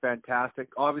designs. They look fantastic.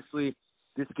 Obviously,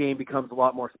 this game becomes a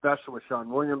lot more special with Sean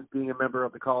Williams being a member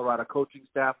of the Colorado coaching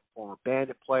staff, former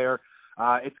Bandit player.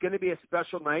 It's going to be a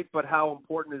special night, but how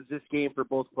important is this game for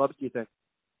both clubs, do you think?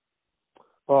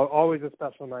 Well, always a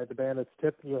special night. The Bandits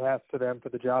tip your hats to them for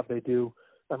the job they do.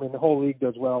 I mean, the whole league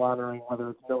does well honoring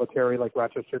whether it's military like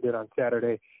Rochester did on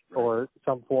Saturday or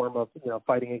some form of,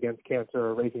 fighting against cancer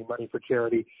or raising money for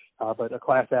charity. But a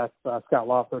class act, Scott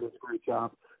Lawford does a great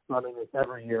job running this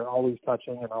every year, always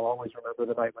touching, and I'll always remember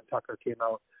the night when Tucker came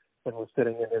out and was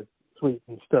sitting in his suite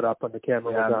and stood up when the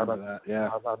camera was on.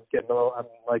 I'm getting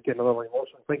a little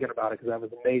emotional thinking about it because that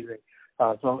was amazing.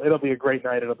 So it'll be a great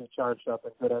night. It'll be charged up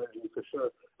and good energy for sure.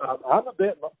 I'm a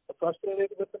bit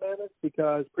frustrated with the Mammoths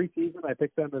because preseason I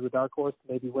picked them as a dark horse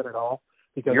to maybe win it all.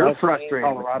 Because you're frustrated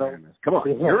Colorado, with the Mammoths. Come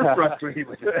on, you're frustrated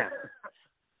with the Mammoths.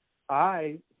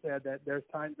 I said that there's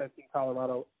times I've seen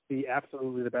Colorado be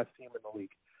absolutely the best team in the league.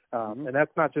 And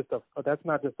that's not just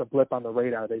a blip on the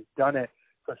radar. They've done it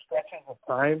for stretches of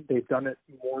time. They've done it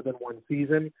more than one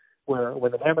season. Where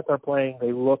when the Mammoths are playing,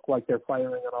 they look like they're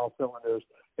firing on all cylinders.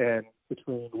 And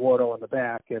between Wardle in the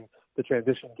back and the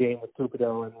transition game with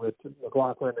Tupido and with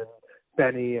McLaughlin and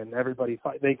Benny and everybody,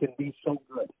 they can be so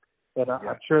good. And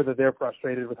I'm sure that they're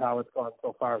frustrated with how it's gone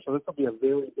so far. So this will be a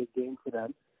very big game for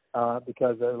them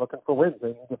because they're looking for wins. They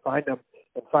need to find them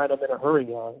in a hurry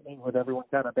with everyone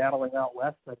kind of battling out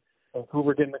west. And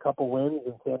Vancouver getting a couple wins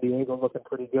and San Diego looking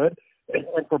pretty good.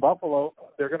 And for Buffalo,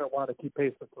 they're going to want to keep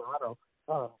pace with Toronto.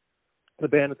 The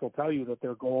Bandits will tell you that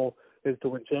their goal is to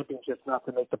win championships, not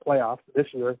to make the playoffs. This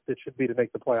year, it should be to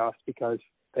make the playoffs because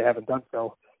they haven't done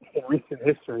so in recent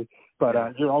history. But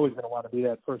you're always going to want to be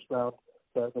that first round,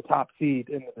 the top seed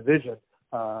in the division.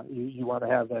 You want to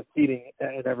have that seeding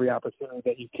at every opportunity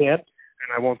that you can. And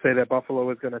I won't say that Buffalo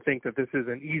is going to think that this is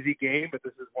an easy game, but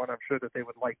this is one I'm sure that they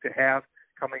would like to have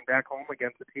coming back home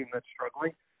against a team that's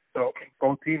struggling. So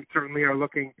both teams certainly are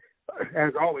looking,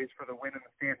 as always, for the win in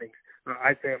the standings.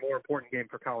 I'd say a more important game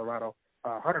for Colorado,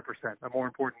 100%, a more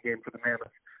important game for the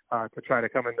Mammoths to try to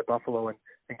come into Buffalo and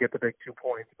get the big 2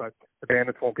 points. But the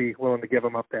Bandits won't be willing to give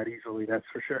them up that easily, that's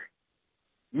for sure.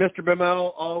 Mr.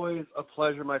 Bimmel, always a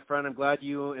pleasure, my friend. I'm glad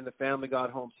you and the family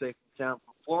got home safe and sound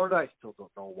from Florida. I still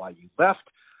don't know why you left.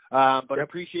 But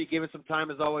appreciate you giving some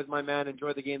time as always, my man.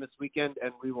 Enjoy the game this weekend,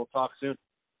 and we will talk soon.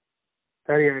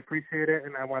 Teddy, I appreciate it,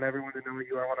 and I want everyone to know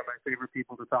you are one of my favorite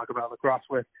people to talk about lacrosse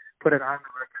with. Put it on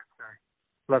the record, sir.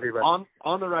 Love you, buddy.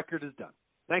 On the record is done.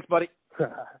 Thanks, buddy.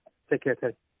 Take care,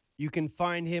 Teddy. You can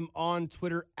find him on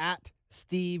Twitter at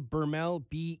Steve Bermel,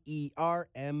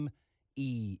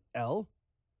 Bermel.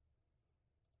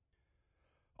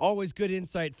 Always good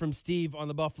insight from Steve on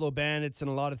the Buffalo Bandits and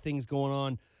a lot of things going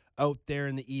on out there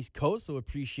in the East Coast, so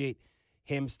appreciate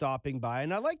him stopping by.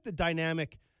 And I like the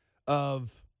dynamic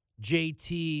of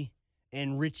JT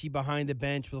and Richie behind the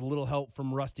bench with a little help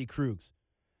from Rusty Krugs.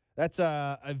 That's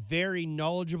a very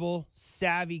knowledgeable,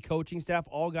 savvy coaching staff,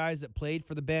 all guys that played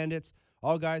for the Bandits,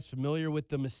 all guys familiar with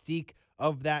the mystique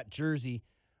of that jersey.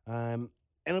 And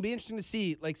it'll be interesting to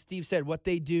see, like Steve said, what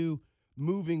they do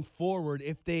moving forward,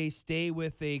 if they stay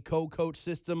with a co-coach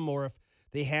system or if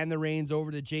they hand the reins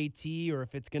over to JT or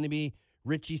if it's going to be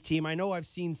Richie's team. I know I've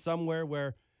seen somewhere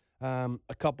where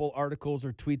a couple articles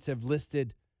or tweets have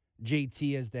listed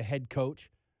JT as the head coach,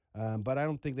 but I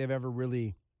don't think they've ever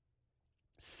really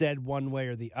said one way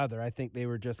or the other. I think they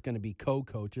were just going to be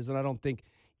co-coaches, and I don't think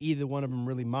either one of them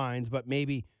really minds, but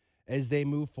maybe as they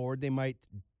move forward, they might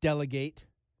delegate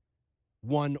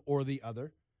one or the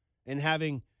other. And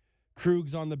having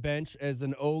Krugs on the bench as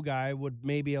an O guy would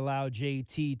maybe allow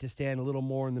JT to stand a little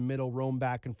more in the middle, roam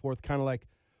back and forth, kind of like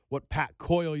what Pat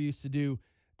Coyle used to do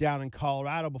down in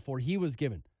Colorado before he was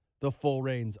given the full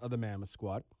reins of the Mammoth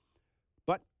squad.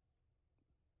 But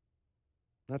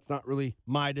that's not really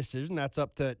my decision. That's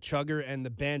up to Chugger and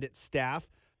the Bandit staff.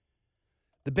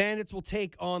 The Bandits will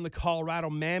take on the Colorado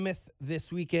Mammoth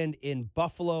this weekend in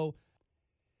Buffalo.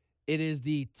 It is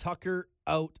the Tucker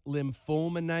Out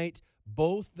Lymphoma Night.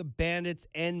 Both the Bandits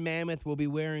and Mammoth will be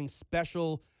wearing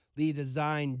specially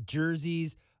designed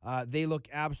jerseys. They look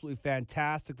absolutely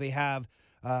fantastic. They have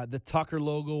the Tucker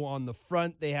logo on the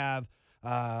front. They have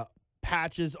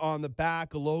patches on the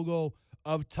back, a logo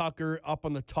of Tucker up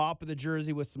on the top of the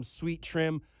jersey with some sweet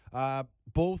trim.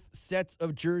 Both sets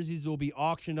of jerseys will be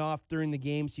auctioned off during the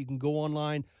game, so you can go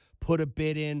online, put a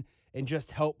bid in, and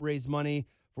just help raise money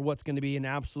for what's going to be an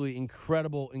absolutely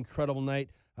incredible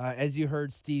night. As you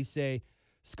heard Steve say,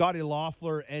 Scotty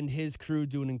Loeffler and his crew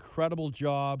do an incredible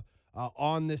job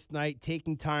on this night,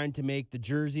 taking time to make the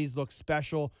jerseys look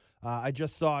special. I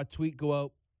just saw a tweet go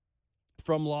out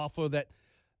from Loeffler that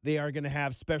they are going to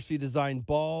have specially designed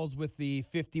balls with the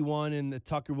 51 and the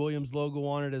Tucker Williams logo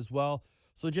on it as well.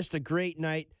 So just a great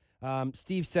night.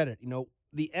 Steve said it,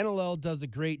 the NLL does a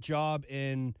great job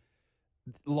in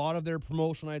a lot of their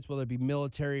promotional nights, whether it be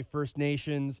military, First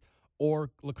Nations,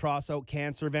 or Lacrosse Out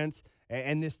Cancer events.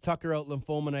 And this Tucker Out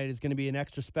Lymphoma Night is going to be an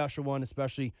extra special one,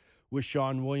 especially with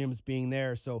Sean Williams being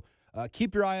there. So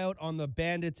keep your eye out on the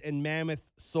Bandits and Mammoth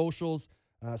socials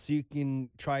so you can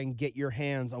try and get your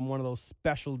hands on one of those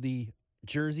specialty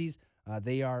jerseys.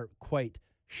 They are quite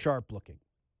sharp looking.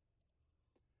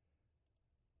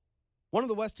 One of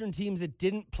the Western teams that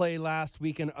didn't play last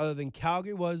weekend other than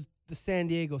Calgary was the San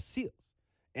Diego Seals.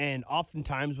 And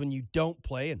oftentimes when you don't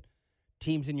play and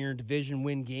teams in your division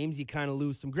win games, you kind of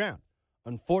lose some ground.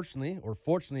 Unfortunately, or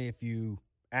fortunately if you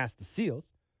ask the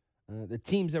Seals, the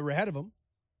teams that were ahead of them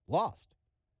lost.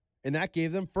 And that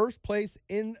gave them first place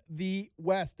in the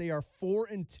West. They are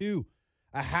 4-2,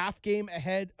 a half game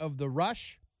ahead of the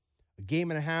Rush, a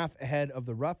game and a half ahead of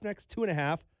the Roughnecks,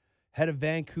 2.5 ahead of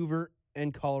Vancouver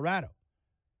and Colorado.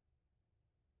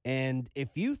 And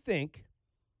if you think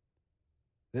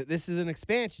that this is an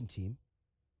expansion team,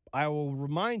 I will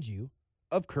remind you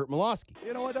of Kurt Malosky.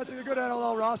 You know what? That's a good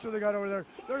NLL roster they got over there.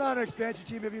 They're not an expansion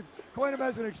team. If you coin them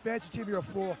as an expansion team, you're a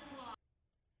fool.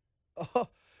 Oh,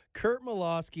 Kurt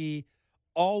Malosky,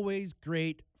 always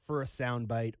great for a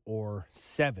soundbite or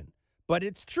 7. But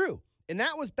it's true. And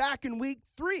that was back in week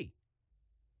 3.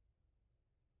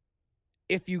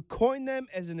 If you coin them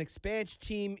as an expansion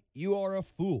team, you are a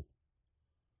fool.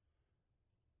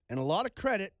 And a lot of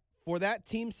credit for that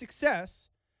team's success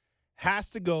has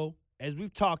to go, as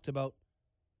we've talked about,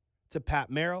 to Pat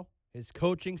Merrill, his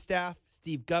coaching staff,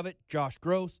 Steve Govett, Josh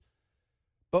Gross.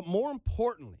 But more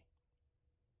importantly,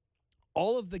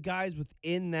 all of the guys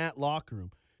within that locker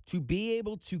room to be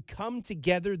able to come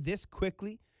together this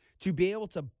quickly, to be able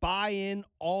to buy in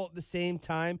all at the same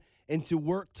time, and to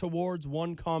work towards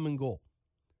one common goal.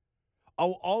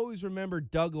 I'll always remember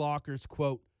Doug Locker's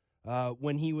quote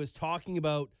when he was talking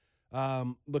about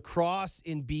lacrosse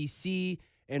in BC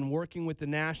and working with the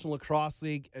National Lacrosse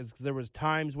League, as there was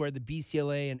times where the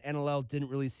BCLA and NLL didn't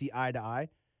really see eye to eye.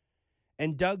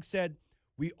 And Doug said,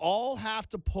 we all have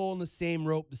to pull in the same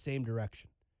rope, the same direction.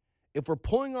 If we're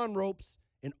pulling on ropes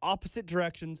in opposite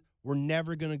directions, were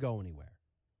never going to go anywhere.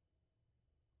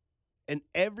 And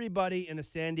everybody in a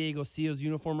San Diego Seals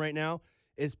uniform right now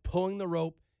is pulling the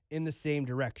rope in the same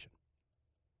direction.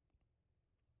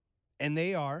 And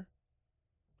they are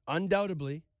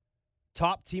undoubtedly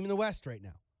top team in the West right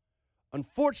now.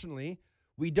 Unfortunately,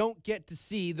 we don't get to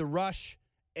see the Rush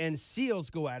and Seals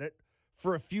go at it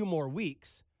for a few more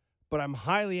weeks, but I'm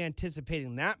highly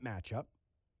anticipating that matchup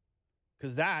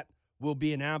because that will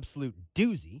be an absolute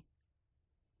doozy.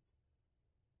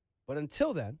 But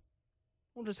until then,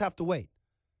 we'll just have to wait.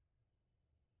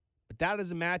 But that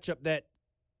is a matchup that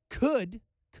could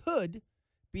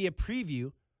be a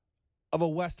preview of a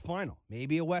West final,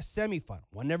 maybe a West semifinal.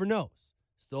 One never knows.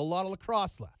 Still a lot of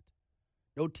lacrosse left.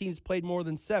 No teams played more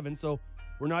than 7, so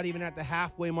we're not even at the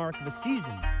halfway mark of a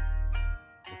season.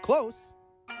 We're close.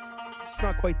 Just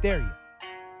not quite there yet.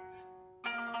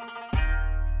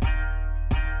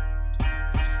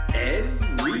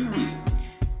 Every week,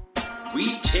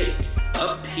 we take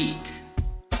a peek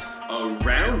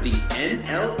around the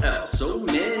NLL. So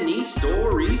many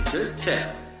stories to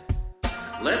tell.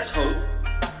 Let's hope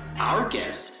our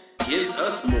guest gives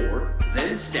us more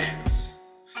than stats.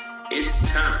 It's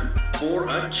time for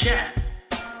a chat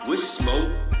with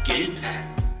Smoke and Pat.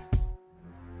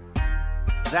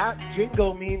 That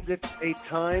jingle means it's a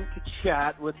time to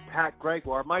chat with Pat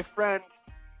Gregoire. My friend,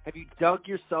 have you dug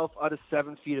yourself out of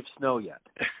 7 feet of snow yet?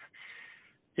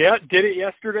 Yeah, did it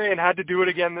yesterday and had to do it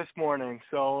again this morning.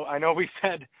 So I know we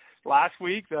said last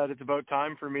week that it's about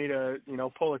time for me to,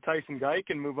 pull a Tyson Geik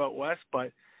and move out west.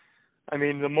 But, I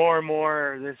mean, the more and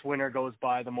more this winter goes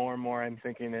by, the more and more I'm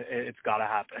thinking it's got to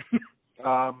happen.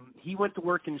 He went to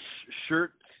work in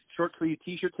short sleeve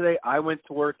T-shirt today. I went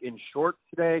to work in shorts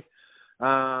today.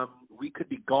 We could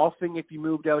be golfing if you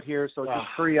moved out here, so just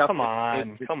hurry up. Come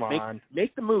on.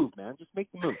 Make the move, man. Just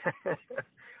make the move.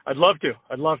 I'd love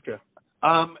to.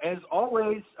 As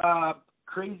always,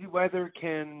 crazy weather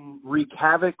can wreak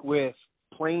havoc with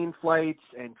plane flights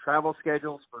and travel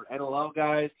schedules for NLL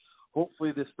guys.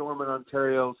 Hopefully the storm in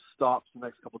Ontario stops the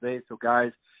next couple of days so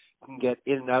guys can get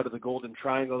in and out of the Golden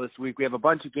Triangle this week. We have a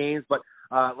bunch of games, but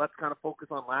let's kind of focus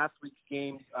on last week's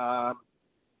games. A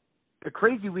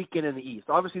crazy weekend in the East.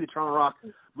 Obviously, the Toronto Rock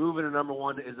moving to number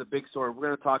 1 is a big story. We're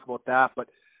going to talk about that, but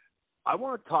I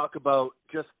want to talk about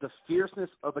just the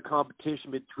fierceness of the competition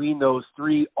between those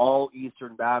 3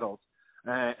 all-Eastern battles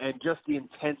and just the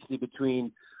intensity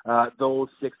between those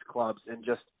 6 clubs and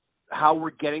just how we're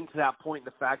getting to that point,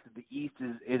 and the fact that the East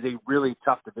is a really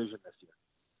tough division this year.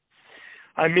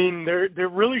 I mean, there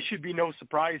really should be no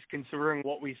surprise considering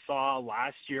what we saw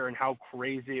last year and how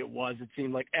crazy it was. It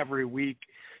seemed like every week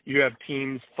you have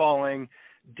teams falling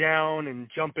down and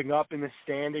jumping up in the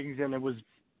standings, and it was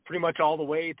pretty much all the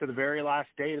way to the very last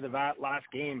day of the last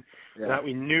game that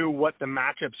we knew what the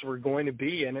matchups were going to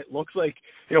be. And it looks like,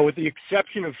 with the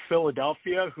exception of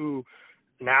Philadelphia, who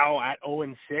now at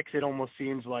 0-6, it almost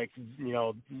seems like,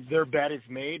 their bet is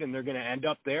made and they're going to end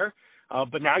up there.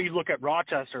 But now you look at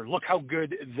Rochester, look how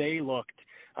good they looked,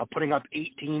 putting up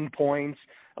 18 points.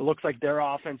 It looks like their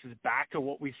offense is back to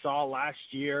what we saw last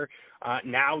year.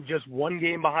 Now just 1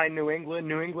 game behind New England.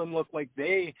 New England looked like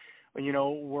they,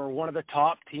 were one of the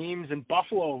top teams, and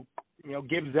Buffalo,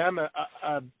 gives them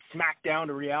a smackdown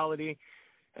to reality.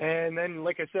 And then,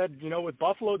 like I said, with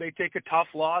Buffalo, they take a tough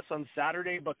loss on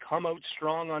Saturday, but come out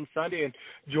strong on Sunday, and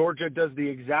Georgia does the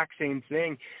exact same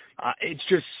thing. It's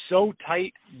just so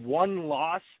tight. 1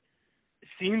 loss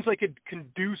seems like it can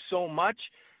do so much,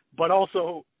 but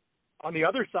also on the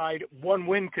other side, 1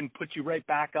 win can put you right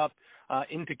back up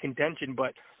into contention.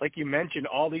 But like you mentioned,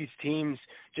 all these teams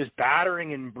just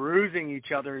battering and bruising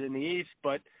each other in the East.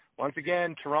 But once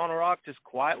again, Toronto Rock just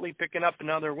quietly picking up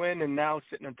another win and now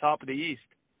sitting on top of the East.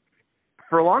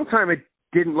 For a long time, it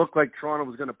didn't look like Toronto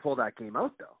was going to pull that game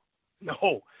out,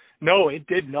 though. No, it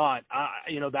did not.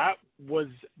 That was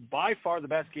by far the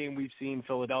best game we've seen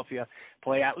Philadelphia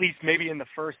play, at least maybe in the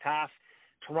first half.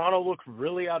 Toronto looked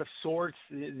really out of sorts.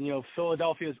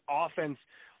 Philadelphia's offense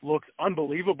looked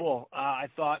unbelievable. I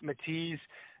thought Matisse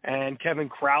and Kevin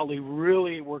Crowley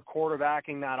really were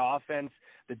quarterbacking that offense.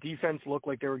 The defense looked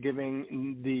like they were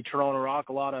giving the Toronto Rock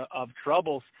a lot of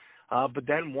troubles. But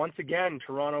then once again,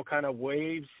 Toronto kind of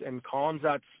waves and calms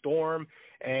that storm.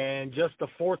 And just the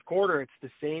fourth quarter, it's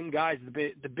the same guys,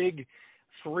 the big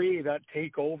 3 that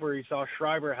take over. You saw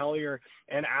Schreiber, Hellier,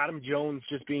 and Adam Jones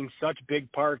just being such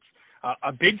big parts.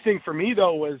 A big thing for me,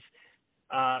 though, was,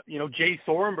 Jay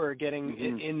Thornburg getting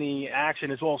in the action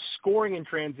as well, scoring in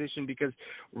transition, because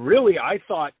really I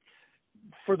thought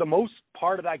for the most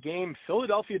part of that game,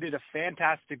 Philadelphia did a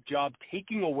fantastic job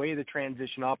taking away the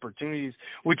transition opportunities,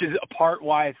 which is a part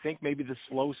why I think maybe the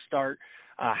slow start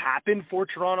happen for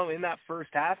Toronto in that first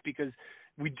half, because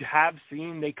we have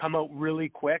seen they come out really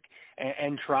quick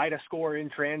and try to score in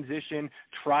transition,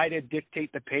 try to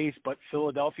dictate the pace, but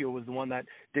Philadelphia was the one that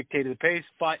dictated the pace.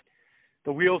 But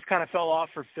the wheels kind of fell off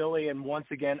for Philly, and once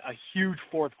again, a huge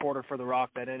fourth quarter for the Rock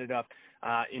that ended up,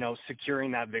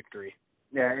 securing that victory.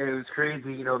 Yeah, it was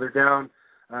crazy. They're down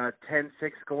 10-6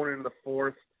 going into the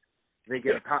fourth. They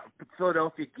get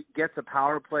Philadelphia gets a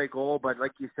power play goal, but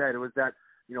like you said, it was that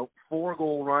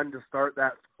 4-goal run to start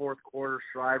that fourth quarter.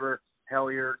 Schreiber,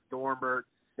 Hellier, Dormer,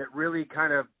 that really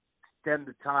kind of stemmed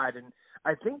the tide. And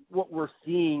I think what we're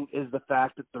seeing is the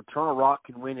fact that the Toronto Rock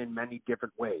can win in many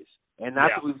different ways. And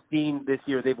that's what we've seen this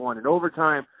year. They've won in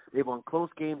overtime. They've won close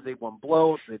games. They've won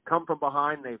blows. They've come from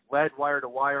behind. They've led wire to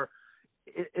wire.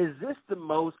 Is this the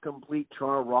most complete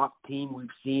Toronto Rock team we've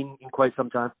seen in quite some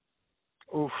time?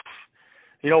 Oof.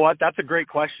 You know what? That's a great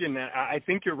question. I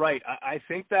think you're right. I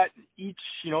think that each,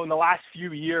 in the last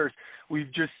few years,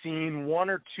 we've just seen one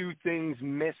or two things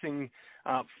missing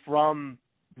from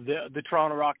the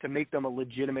Toronto Rock to make them a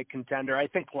legitimate contender. I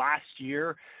think last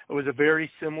year it was a very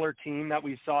similar team that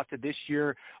we saw to this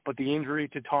year, but the injury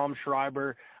to Tom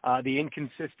Schreiber, the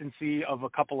inconsistency of a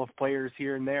couple of players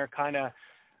here and there kind of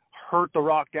hurt the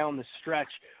Rock down the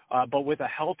stretch. But with a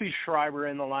healthy Schreiber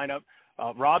in the lineup,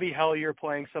 Robbie Hellier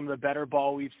playing some of the better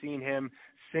ball we've seen him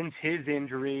since his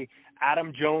injury.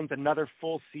 Adam Jones, another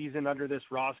full season under this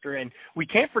roster. And we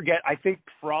can't forget, I think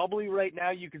probably right now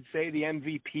you could say the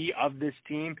MVP of this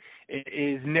team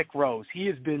is Nick Rose. He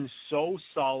has been so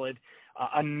solid.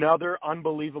 Another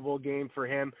unbelievable game for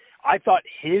him. I thought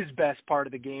his best part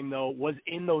of the game, though, was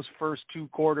in those first two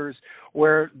quarters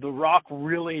where the Rock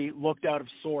really looked out of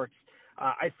sorts.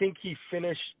 I think he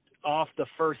finished off the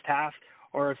first half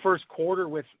or first quarter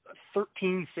with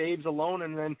 13 saves alone,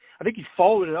 and then I think he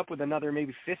followed it up with another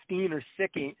maybe 15 or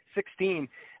 16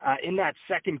 in that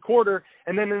second quarter.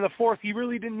 And then in the fourth, he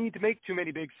really didn't need to make too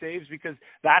many big saves because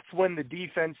that's when the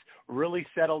defense really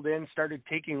settled in, started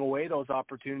taking away those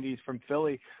opportunities from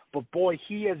Philly. But boy,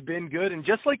 he has been good. And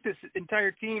just like this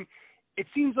entire team, it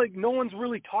seems like no one's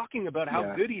really talking about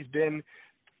how good he's been,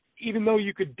 even though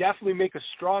you could definitely make a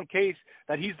strong case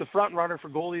that he's the front runner for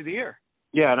goalie of the year.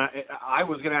 Yeah, and I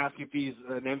was going to ask you if he's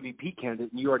an MVP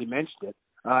candidate, and you already mentioned it.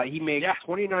 He makes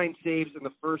 29 saves in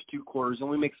the first two quarters,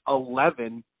 only makes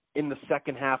 11 in the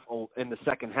second half.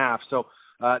 So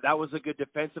that was a good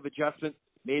defensive adjustment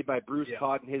made by Bruce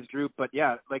Todd and his group. But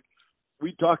like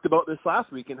we talked about this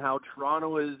last week, and how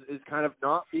Toronto is kind of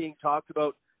not being talked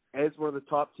about as one of the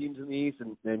top teams in the East,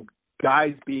 and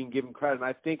guys being given credit. And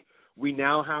I think we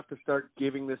now have to start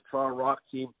giving this Toronto Rock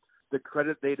team the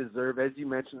credit they deserve. As you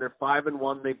mentioned, they're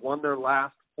 5-1. They've won their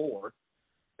last 4,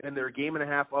 and they're a game and a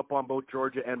half up on both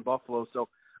Georgia and Buffalo. So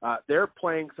they're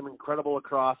playing some incredible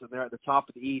lacrosse, and they're at the top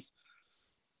of the East.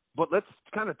 But let's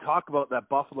kind of talk about that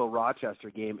Buffalo-Rochester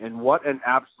game and what an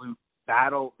absolute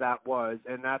battle that was,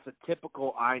 and that's a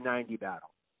typical I-90 battle.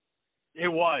 It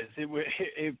was.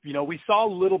 We saw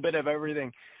a little bit of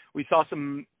everything. We saw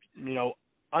some,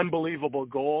 unbelievable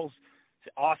goals.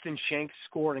 Austin Shanks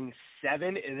scoring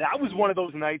 7. That was one of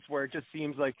those nights where it just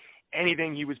seems like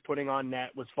anything he was putting on net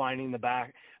was finding the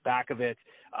back of it.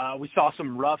 We saw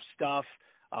some rough stuff,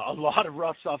 a lot of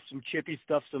rough stuff, some chippy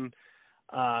stuff, some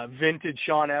vintage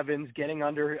Sean Evans getting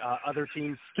under other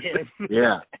teams' skin.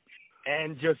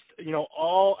 And just,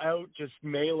 all out, just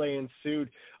melee ensued.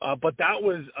 But that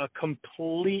was a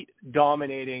complete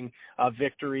dominating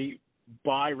victory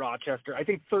by Rochester. I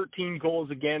think 13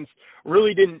 goals against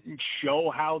really didn't show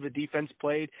how the defense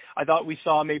played. I thought we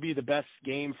saw maybe the best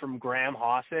game from Graham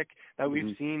Hossack that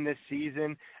we've seen this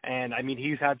season. And I mean,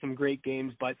 he's had some great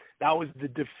games, but that was the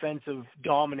defensive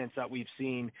dominance that we've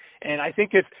seen. And I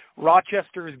think if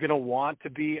Rochester is going to want to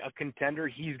be a contender,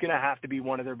 he's going to have to be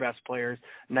one of their best players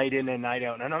night in and night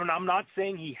out. And I'm not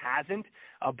saying he hasn't,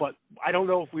 but I don't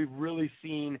know if we've really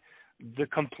seen the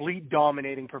complete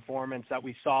dominating performance that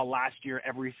we saw last year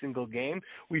every single game.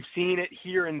 We've seen it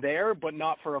here and there, but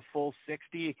not for a full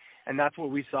 60, and that's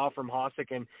what we saw from Hossack.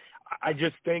 And I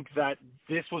just think that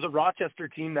this was a Rochester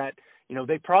team that,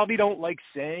 they probably don't like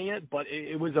saying it, but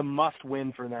it was a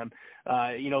must-win for them.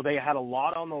 They had a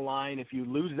lot on the line. If you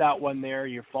lose that one there,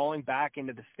 you're falling back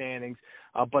into the standings.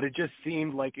 But it just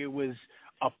seemed like it was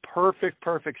a perfect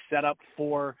setup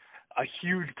for a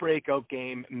huge breakout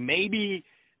game. Maybe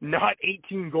not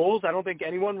 18 goals. I don't think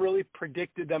anyone really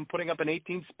predicted them putting up an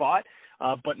 18th spot.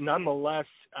 But nonetheless,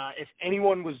 if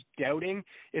anyone was doubting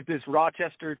if this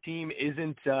Rochester team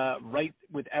isn't right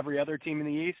with every other team in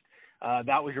the East,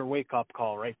 that was your wake-up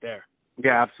call right there.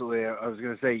 Yeah, absolutely. I was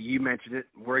going to say, you mentioned it.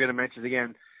 We're going to mention it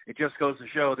again. It just goes to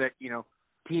show that,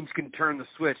 teams can turn the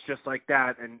switch just like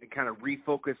that and kind of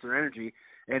refocus their energy.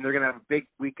 And they're going to have a big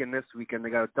weekend this weekend. They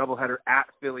got a doubleheader at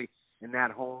Philly and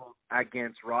at home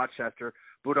against Rochester.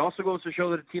 But it also goes to show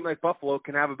that a team like Buffalo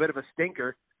can have a bit of a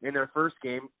stinker in their first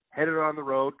game, headed on the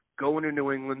road, go into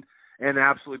New England, and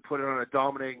absolutely put it on a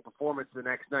dominating performance the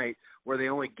next night where they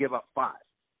only give up 5.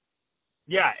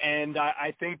 Yeah, and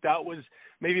I think that was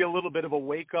maybe a little bit of a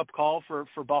wake-up call for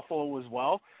Buffalo as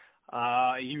well.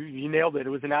 You nailed it. It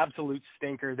was an absolute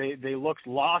stinker. They looked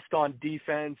lost on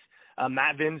defense.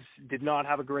 Matt Vince did not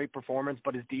have a great performance,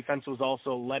 but his defense was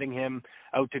also letting him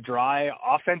out to dry.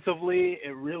 Offensively,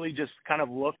 it really just kind of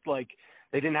looked like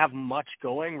they didn't have much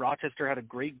going. Rochester had a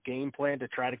great game plan to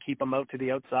try to keep them out to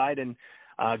the outside, and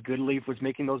Goodleaf was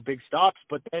making those big stops.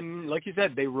 But then, like you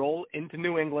said, they roll into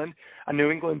New England, a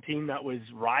New England team that was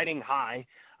riding high,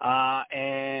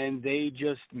 and they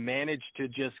just managed to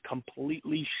just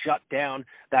completely shut down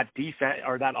that defense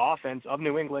or that offense of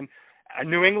New England.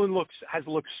 New England has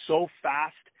looked so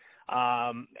fast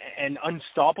and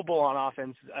unstoppable on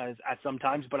offense at some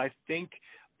times, but I think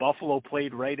Buffalo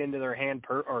played right into their hand,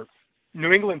 or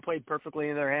New England played perfectly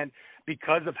in their hand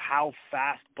because of how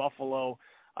fast Buffalo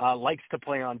likes to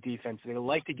play on defense. They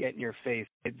like to get in your face.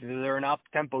 They're an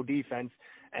up-tempo defense,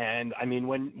 and I mean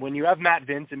when you have Matt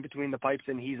Vince in between the pipes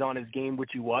and he's on his game, which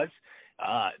he was,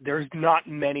 there's not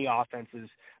many offenses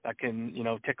that can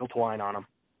tickle twine on him.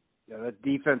 Yeah, the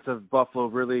defense of Buffalo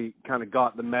really kind of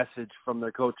got the message from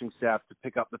their coaching staff to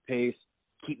pick up the pace,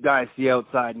 keep guys to the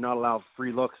outside, not allow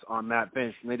free looks on Matt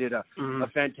Vince. And they did a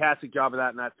fantastic job of that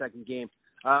in that second game.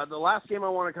 The last game I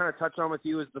want to kind of touch on with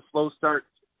you is the slow start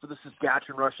for the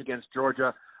Saskatchewan Rush against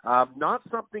Georgia. Not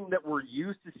something that we're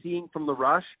used to seeing from the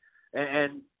Rush,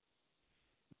 and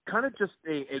kind of just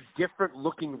a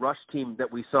different-looking Rush team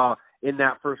that we saw in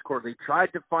that first quarter. They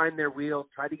tried to find their wheel,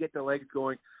 tried to get their legs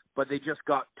going, but they just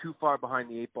got too far behind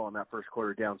the 8 ball in that first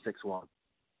quarter, down 6-1.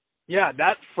 Yeah,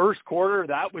 that first quarter,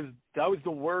 that was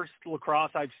the worst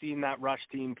lacrosse I've seen that Rush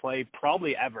team play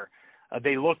probably ever.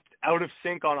 They looked out of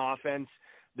sync on offense.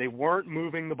 They weren't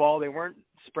moving the ball. They weren't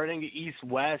spreading it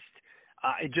east-west.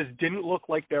 It just didn't look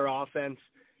like their offense.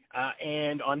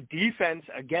 And on defense,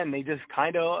 again, they just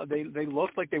they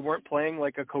looked like they weren't playing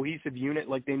like a cohesive unit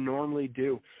like they normally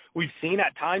do. We've seen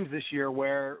at times this year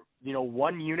where,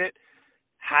 one unit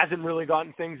hasn't really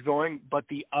gotten things going, but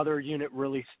the other unit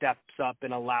really steps up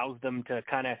and allows them to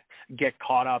kind of get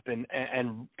caught up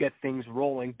and get things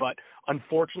rolling. But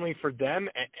unfortunately for them,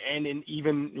 and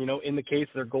even in the case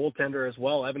of their goaltender as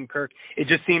well, Evan Kirk, it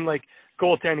just seemed like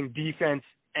goaltending, defense,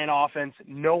 and offense,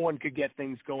 no one could get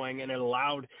things going, and it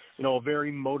allowed, a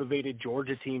very motivated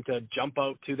Georgia team to jump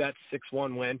out to that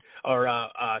 6-1 win or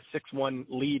 6-1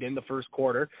 lead in the first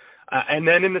quarter. And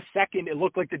then in the second, it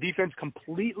looked like the defense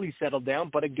completely settled down.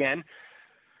 But again,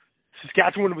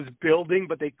 Saskatchewan was building,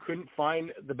 but they couldn't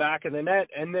find the back of the net.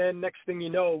 And then next thing you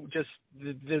know, just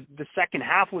the second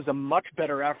half was a much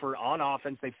better effort on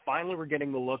offense. They finally were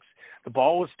getting the looks. The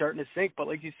ball was starting to sink, but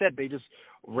like you said, they just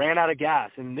ran out of gas.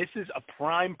 And this is a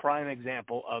prime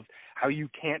example of how you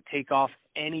can't take off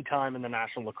any time in the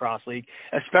National Lacrosse League,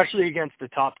 especially against the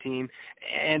top team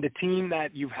and a team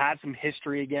that you've had some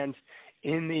history against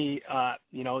in the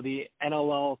the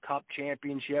NLL Cup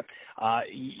Championship, a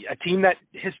team that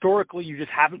historically you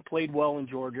just haven't played well in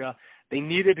Georgia. They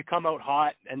needed to come out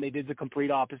hot, and they did the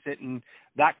complete opposite, and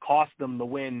that cost them the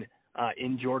win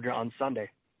in Georgia on Sunday.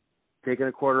 Taking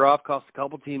a quarter off cost a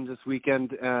couple teams this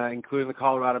weekend, including the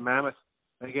Colorado Mammoth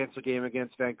against a game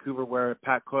against Vancouver, where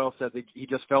Pat Coyle said that he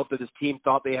just felt that his team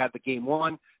thought they had the game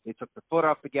won. They took their foot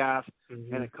off the gas,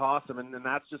 and it cost them. And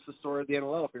that's just the story of the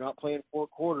NLL. If you're not playing 4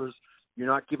 quarters, you're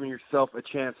not giving yourself a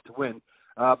chance to win.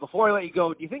 Before I let you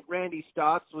go, do you think Randy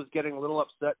Stotts was getting a little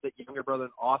upset that younger brother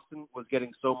Austin was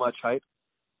getting so much hype?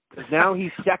 Because now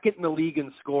he's second in the league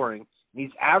in scoring, and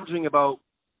he's averaging about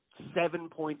 7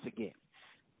 points a game.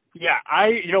 Yeah,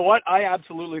 I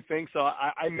absolutely think so.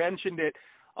 I mentioned it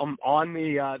on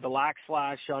the Lack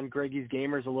Slash on Greggy's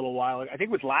Gamers a little while ago. I think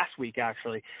it was last week,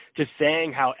 actually, just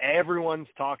saying how everyone's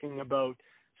talking about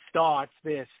Stotts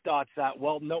this, Stotts that.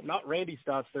 Well, no, not Randy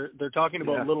Stotts. They're talking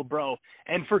about little bro,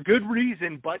 and for good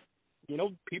reason. But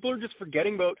people are just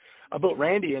forgetting about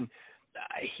Randy, and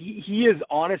he is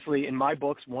honestly, in my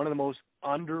books, one of the most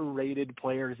underrated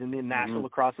players in the National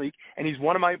Lacrosse League, and he's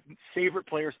one of my favorite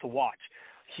players to watch.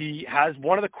 He has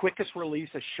one of the quickest release,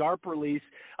 a sharp release.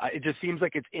 It just seems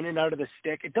like it's in and out of the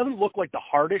stick. It doesn't look like the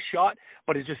hardest shot,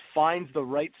 but it just finds the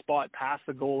right spot past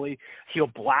the goalie. He'll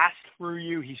blast through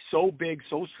you. He's so big,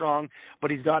 so strong,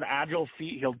 but he's got agile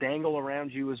feet. He'll dangle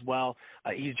around you as well.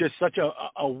 He's just such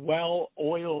a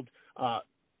well-oiled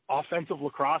offensive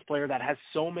lacrosse player that has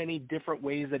so many different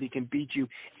ways that he can beat you,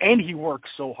 and he works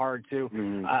so hard too.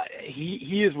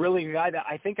 He is really a guy that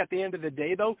I think at the end of the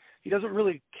day, though, he doesn't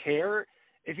really care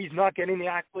if he's not getting the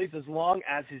accolades as long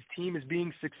as his team is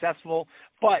being successful.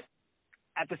 But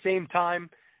at the same time,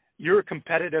 you're a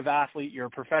competitive athlete, you're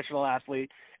a professional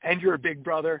athlete, and you're a big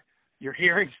brother. You're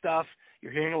hearing stuff.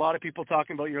 You're hearing a lot of people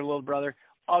talking about your little brother.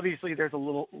 Obviously, there's a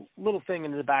little thing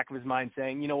in the back of his mind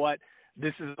saying, you know what,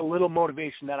 this is a little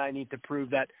motivation that I need to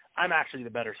prove that I'm actually the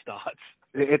better Stotts.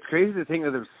 It's crazy to think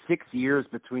that there's 6 years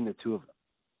between the two of them.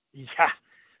 Yeah,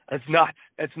 it's nuts.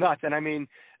 It's nuts. And I mean,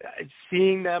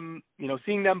 seeing them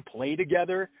play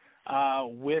together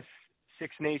with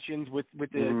Six Nations, with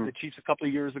the Chiefs a couple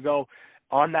of years ago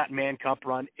on that Mann Cup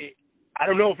run, I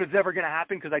don't know if it's ever going to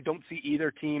happen because I don't see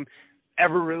either team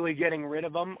ever really getting rid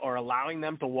of them or allowing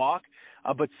them to walk.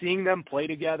 But seeing them play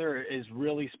together is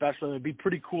really special. It'd be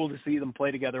pretty cool to see them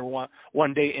play together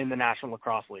one day in the National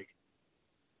Lacrosse League.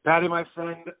 Patty, my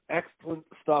friend, excellent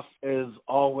stuff as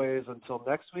always. Until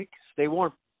next week, stay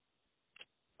warm.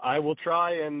 I will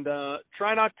try and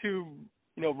try not to,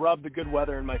 rub the good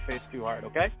weather in my face too hard,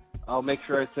 okay? I'll make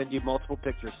sure I send you multiple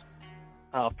pictures.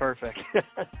 Oh, perfect.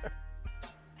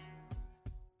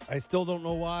 I still don't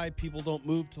know why people don't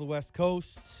move to the West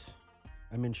Coast.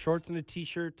 I'm in shorts and a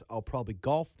T-shirt. I'll probably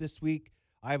golf this week.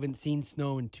 I haven't seen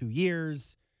snow in 2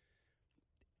 years.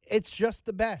 It's just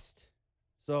the best.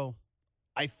 So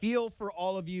I feel for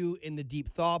all of you in the deep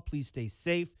thaw. Please stay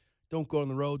safe. Don't go on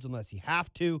the roads unless you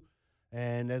have to.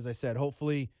 And as I said,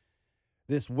 hopefully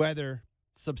this weather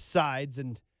subsides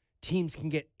and teams can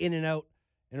get in and out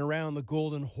and around the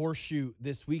Golden Horseshoe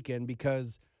this weekend,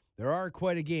 because there are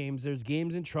quite a games. There's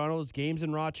games in Toronto, there's games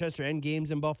in Rochester, and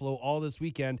games in Buffalo all this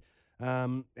weekend.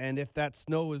 And if that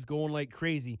snow is going like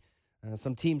crazy,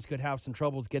 some teams could have some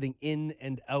troubles getting in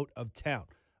and out of town.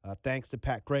 Thanks to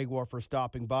Pat Gregoire for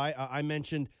stopping by. I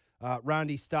mentioned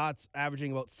Randy Stotts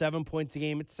averaging about 7 points a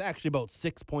game. It's actually about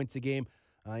 6 points a game.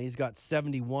 He's got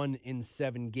 71 in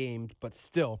 7 games, but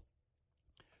still,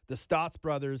 the Stotts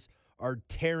brothers are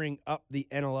tearing up the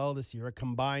NLL this year, a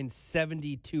combined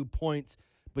 72 points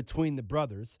between the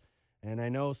brothers. And I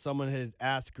know someone had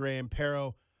asked Graham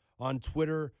Perro on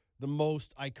Twitter the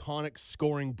most iconic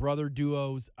scoring brother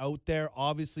duos out there.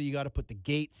 Obviously, you got to put the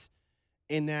Gates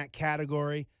in that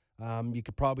category. You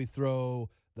could probably throw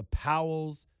the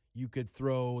Powells. You could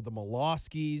throw the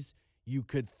Molosky's. You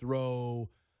could throw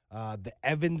the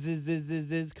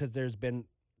Evanses, because there's been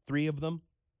 3 of them.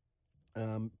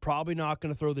 Probably not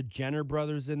going to throw the Jenner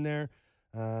brothers in there.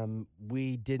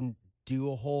 We didn't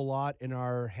do a whole lot in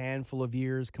our handful of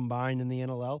years combined in the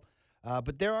NLL.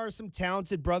 But there are some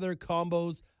talented brother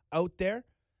combos out there.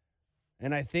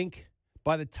 And I think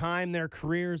by the time their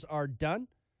careers are done,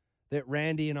 that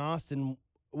Randy and Austin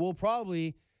will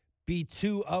probably be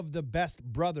 2 of the best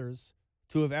brothers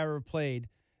to have ever played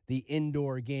the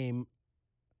indoor game,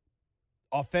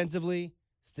 offensively,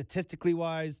 statistically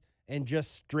wise, and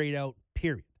just straight out,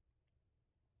 period.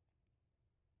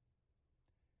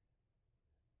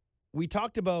 We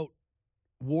talked about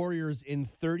Warriors in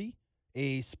 30,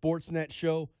 a Sportsnet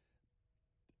show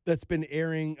that's been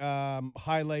airing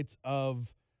highlights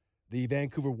of the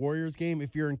Vancouver Warriors game.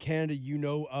 If you're in Canada, you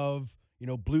know of,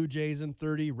 Blue Jays in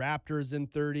 30, Raptors in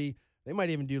 30. They might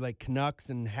even do like Canucks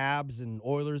and Habs and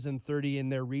Oilers in 30 in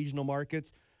their regional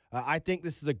markets. I think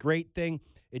this is a great thing.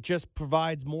 It just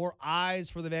provides more eyes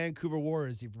for the Vancouver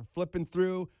Warriors. If you're flipping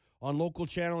through on local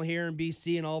channel here in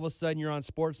BC and all of a sudden you're on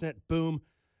Sportsnet, boom,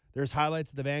 there's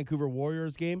highlights of the Vancouver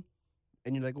Warriors game.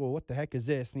 And you're like, well, what the heck is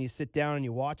this? And you sit down and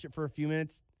you watch it for a few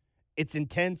minutes. It's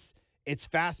intense. It's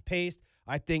fast-paced.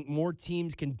 I think more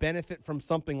teams can benefit from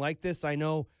something like this. I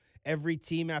know every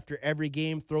team after every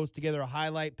game throws together a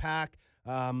highlight pack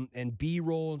and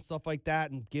B-roll and stuff like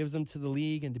that and gives them to the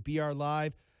league and to BR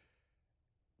Live.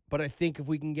 But I think if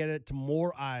we can get it to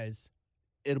more eyes,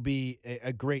 it'll be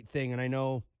a great thing. And I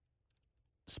know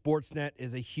Sportsnet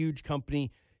is a huge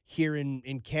company here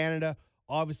in Canada.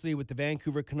 Obviously, with the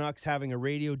Vancouver Canucks having a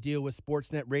radio deal with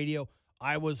Sportsnet Radio,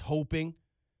 I was hoping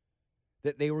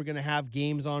that they were going to have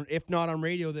games on, if not on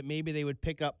radio, that maybe they would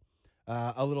pick up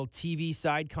a little TV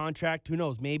side contract. Who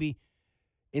knows? Maybe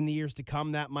in the years to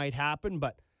come that might happen.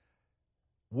 But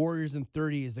Warriors in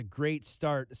 30 is a great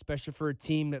start, especially for a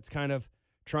team that's kind of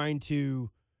trying to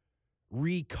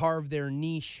recarve their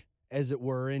niche, as it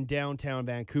were, in downtown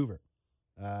Vancouver.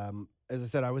 As I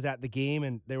said, I was at the game,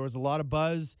 and there was a lot of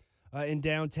buzz in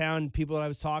downtown. People that I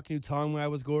was talking to telling me I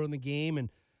was going to the game,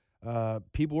 and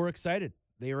people were excited.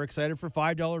 They were excited for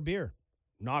 $5 beer.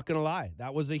 Not going to lie.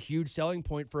 That was a huge selling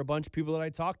point for a bunch of people that I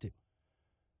talked to.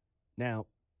 Now,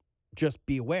 just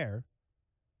be aware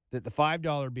that the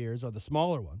 $5 beers are the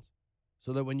smaller ones,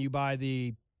 so that when you buy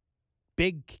the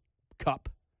big cup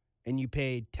and you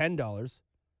pay $10,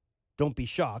 don't be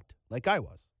shocked like I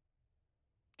was.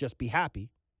 Just be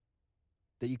happy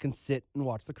that you can sit and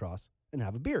watch lacrosse and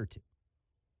have a beer or two.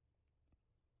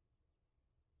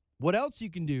 What else you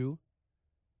can do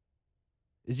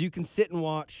is you can sit and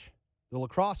watch the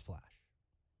Lacrosse Flash.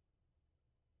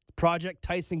 Project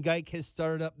Tyson Geik has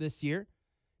started up this year,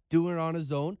 doing it on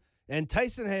his own. And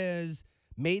Tyson has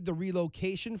made the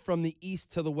relocation from the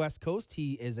east to the west coast.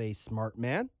 He is a smart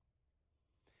man.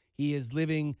 He is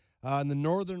living in the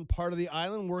northern part of the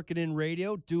island, working in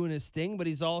radio, doing his thing, but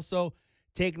he's also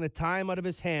taking the time out of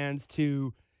his hands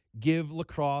to give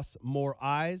lacrosse more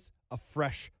eyes, a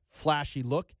fresh, flashy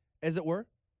look, as it were.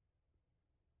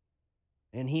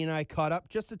 And he and I caught up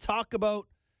just to talk about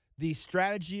the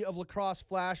strategy of Lacrosse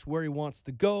Flash, where he wants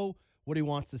to go, what he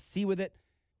wants to see with it.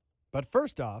 But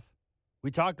first off, we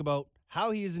talk about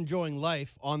how he is enjoying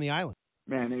life on the island.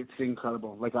 Man, it's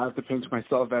incredible. Like, I have to pinch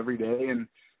myself every day. And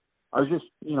I was just,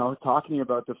 talking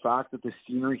about the fact that the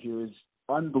scenery here is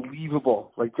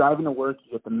unbelievable. Like, driving to work,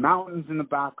 you get the mountains in the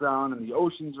background and the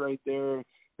ocean's right there.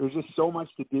 There's just so much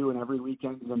to do, and every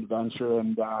weekend is an adventure.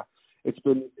 And it's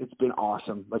been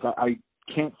awesome. Like, I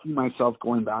can't see myself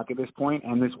going back at this point.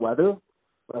 And this weather,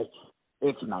 like,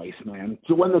 it's nice, man.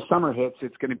 So when the summer hits,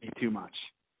 it's going to be too much.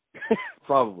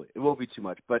 Probably. It will be too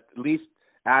much. But at least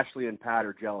Ashley and Pat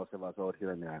are jealous of us out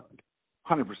here on the island.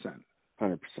 100%.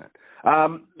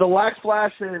 100%. The Lax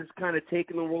Flash has kind of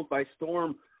taken the world by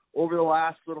storm over the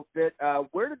last little bit.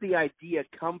 Where did the idea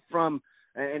come from,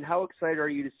 and how excited are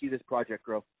you to see this project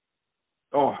grow?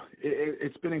 Oh,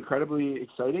 it's been incredibly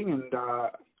exciting, and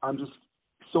I'm just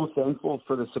so thankful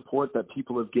for the support that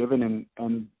people have given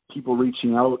and people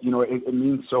reaching out. It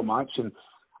means so much. And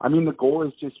I mean, the goal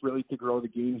is just really to grow the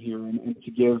game here and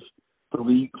to give the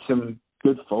league some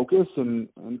good focus and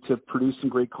to produce some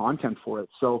great content for it.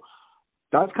 So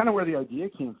that's kind of where the idea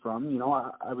came from.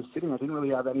 I was sitting, I didn't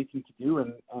really have anything to do.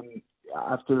 And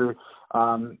after,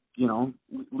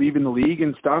 leaving the league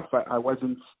and stuff, I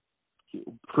wasn't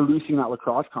producing that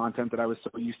lacrosse content that I was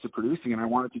so used to producing, and I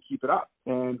wanted to keep it up.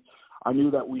 And I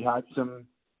knew that we had some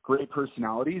great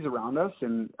personalities around us,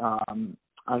 and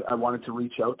I wanted to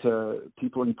reach out to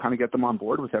people and kind of get them on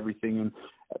board with everything. And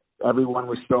everyone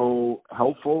was so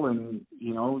helpful, and,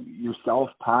 yourself,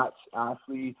 Pat,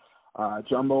 Ashley,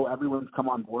 Jumbo, everyone's come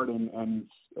on board and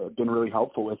been really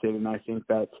helpful with it. And I think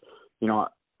that,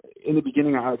 in the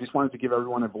beginning, I just wanted to give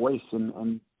everyone a voice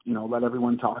and let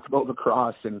everyone talk about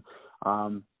lacrosse and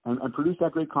produce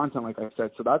that great content, like I said.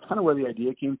 So that's kind of where the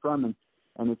idea came from.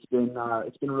 And it's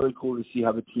been really cool to see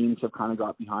how the teams have kind of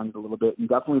got behind it a little bit, and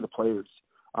definitely the players.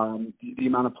 The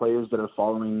amount of players that are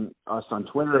following us on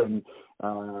Twitter and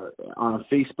on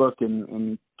Facebook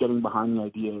and getting behind the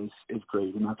idea is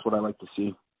great, and that's what I like to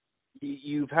see.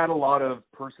 You've had a lot of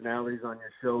personalities on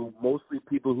your show, mostly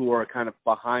people who are kind of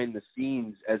behind the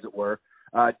scenes, as it were.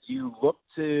 Do you look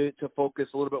to focus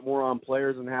a little bit more on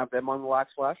players and have them on the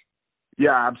Lax Flash?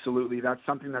 Yeah, absolutely. That's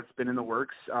something that's been in the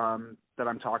works that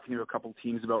I'm talking to a couple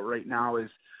teams about right now, is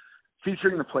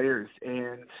featuring the players.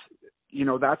 And,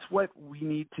 that's what we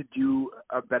need to do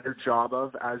a better job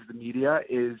of as the media,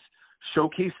 is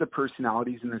showcase the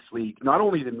personalities in this league. Not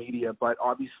only the media, but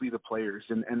obviously the players.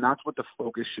 And that's what the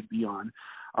focus should be on.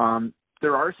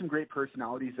 There are some great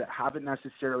personalities that haven't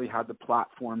necessarily had the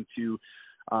platform to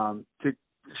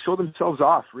show themselves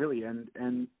off, really,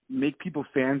 and make people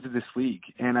fans of this league.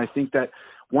 And I think that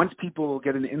once people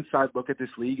get an inside look at this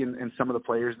league and some of the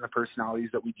players and the personalities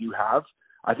that we do have,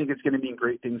 I think it's going to mean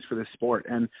great things for the sport.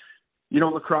 And,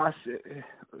 lacrosse,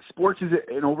 sports is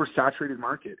an oversaturated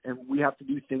market, and we have to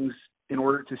do things in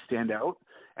order to stand out.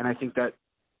 And I think that,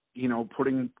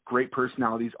 putting great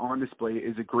personalities on display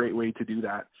is a great way to do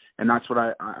that. And that's what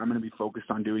I'm going to be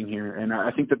focused on doing here. And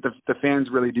I think that the fans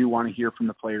really do want to hear from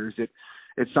the players.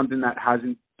 It's something that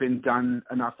hasn't been done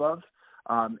enough of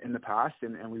in the past,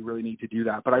 and we really need to do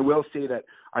that. But I will say that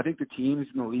I think the teams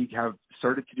in the league have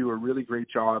started to do a really great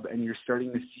job, and you're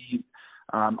starting to see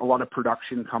a lot of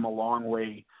production come a long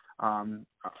way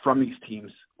from these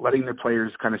teams, letting their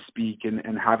players kind of speak and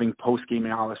having post-game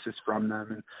analysis from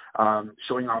them and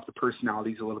showing off the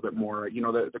personalities a little bit more.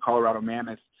 The Colorado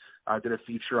Mammoth did a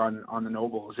feature on the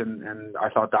Nobles, and I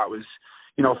thought that was,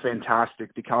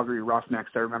 fantastic. The Calgary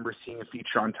Roughnecks, I remember seeing a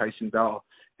feature on Tyson Bell,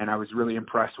 and I was really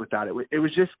impressed with that. It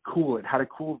was just cool. It had a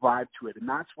cool vibe to it, and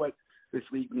that's what this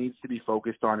league needs to be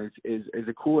focused on, is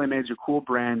a cool image, a cool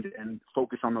brand, and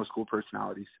focus on those cool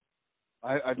personalities.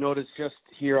 I've noticed just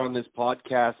here on this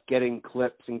podcast, getting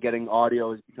clips and getting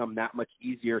audio has become that much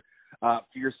easier. For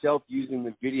yourself using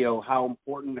the video, how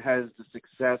important has the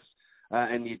success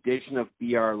and the addition of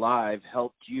BR Live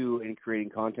helped you in creating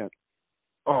content?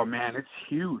 Oh, man, it's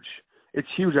huge. It's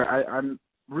huge. I'm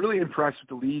really impressed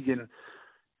with the league and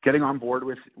getting on board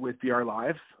with BR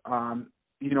Live.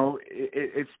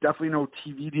 It's definitely no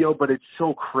TV deal, but it's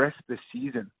so crisp this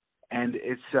season. And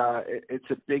it's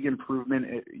a big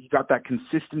improvement. You got that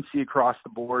consistency across the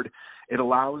board. It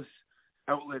allows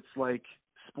outlets like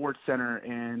SportsCenter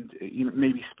and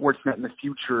maybe Sportsnet in the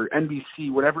future,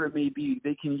 NBC, whatever it may be,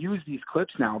 they can use these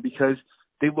clips now because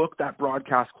they look that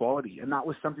broadcast quality. And that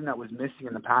was something that was missing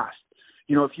in the past.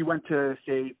 If you went to,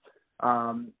 say,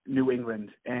 New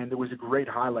England and there was a great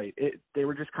highlight, they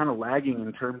were just kind of lagging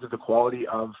in terms of the quality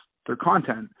of their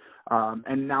content.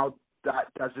 And now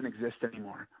that doesn't exist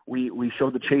anymore. We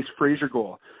showed the Chase Frazier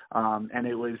goal, and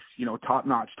it was,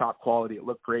 top-notch, top quality. It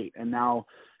looked great. And now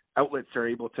outlets are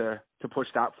able to push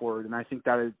that forward. And I think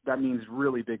that means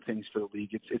really big things for the league.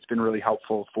 It's been really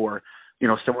helpful for,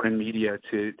 someone in media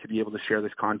to be able to share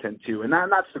this content too. And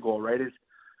that's the goal, right? Is,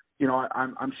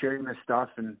 I'm sharing this stuff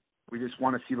and we just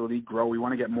want to see the league grow. We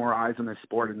want to get more eyes on this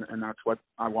sport. And that's what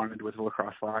I wanted with the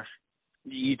Lacrosse Flash.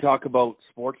 You talk about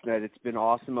Sportsnet. It's been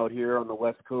awesome out here on the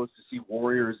West Coast to see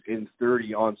Warriors in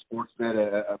 30 on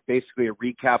Sportsnet, basically a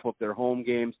recap of their home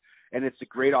games. And it's a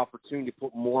great opportunity to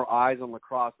put more eyes on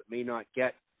lacrosse that may not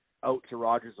get out to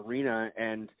Rogers Arena.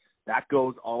 And that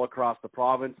goes all across the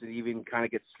province. It even kind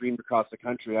of gets streamed across the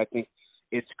country. I think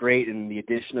it's great. And the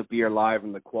addition of BR Live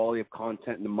and the quality of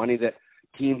content and the money that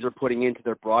teams are putting into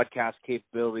their broadcast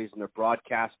capabilities and their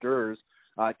broadcasters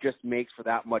just makes for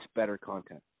that much better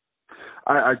content.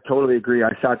 I totally agree.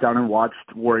 I sat down and watched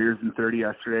Warriors in 30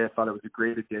 yesterday. I thought it was a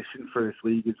great addition for this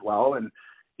league as well. And,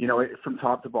 from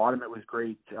top to bottom, it was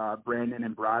great. Brandon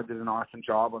and Brad did an awesome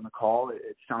job on the call.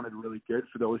 It sounded really good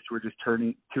for those who were just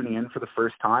tuning in for the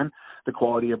first time. The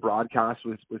quality of broadcast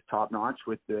was top-notch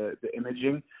with the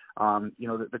imaging.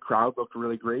 The crowd looked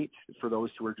really great for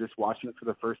those who were just watching for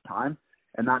the first time.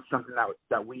 And that's something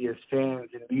that we as fans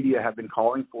and media have been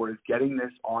calling for, is getting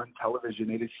this on television.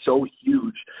 It is so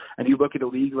huge. And you look at a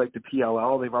league like the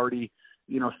PLL, they've already,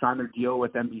 signed their deal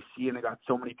with NBC, and they got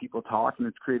so many people talking.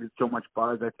 It's created so much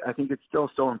buzz. I think it's still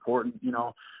so important.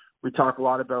 We talk a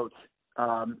lot about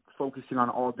focusing on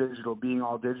all digital, being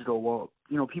all digital. Well,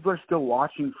 people are still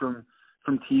watching from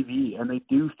TV, and they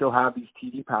do still have these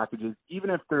TV packages, even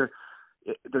if they're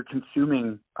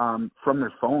consuming from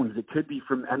their phones. It could be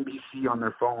from NBC on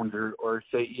their phones or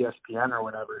say ESPN or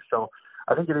whatever. So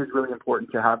I think it is really important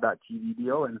to have that TV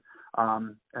deal, and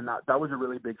that was a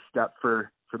really big step for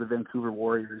the Vancouver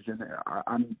Warriors, and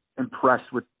I'm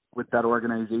impressed with that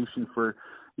organization for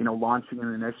launching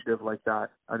an initiative like that.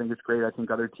 I think it's great. I think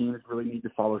other teams really need to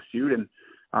follow suit,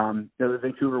 and the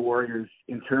Vancouver Warriors,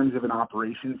 in terms of an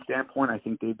operations standpoint, I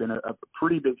think they've been a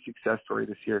pretty big success story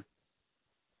this year.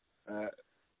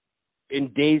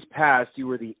 In days past, you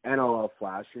were the NLL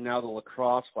Flash. You're now the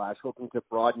Lacrosse Flash, hoping to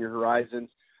broaden your horizons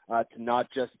to not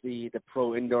just the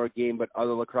pro indoor game, but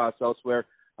other lacrosse elsewhere.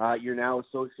 You're now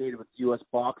associated with US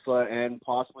Boxla and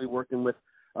possibly working with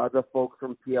the folks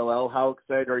from PLL. How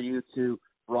excited are you to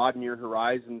broaden your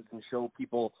horizons and show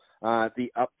people the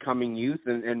upcoming youth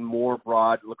and more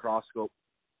broad lacrosse scope?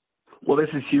 Well, this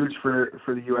is huge for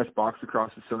the US Box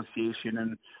Lacrosse Association,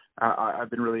 and I've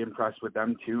been really impressed with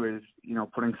them too, is,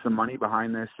 putting some money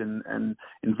behind this and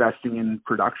investing in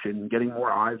production, getting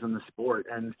more eyes on the sport.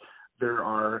 And there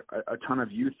are a ton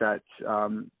of youth that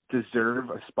deserve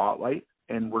a spotlight,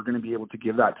 and we're going to be able to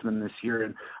give that to them this year.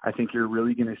 And I think you're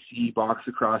really going to see box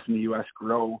lacrosse in the U.S.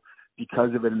 grow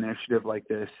because of an initiative like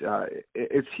this.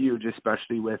 It's huge,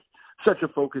 especially with such a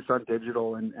focus on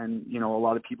digital and a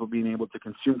lot of people being able to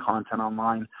consume content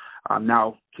online.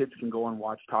 Now kids can go and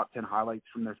watch top 10 highlights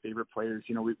from their favorite players.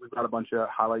 We've got a bunch of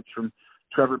highlights from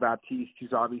Trevor Baptiste,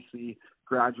 who's obviously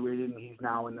graduated and he's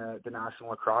now in the National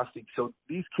Lacrosse League. So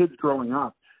these kids growing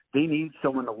up, they need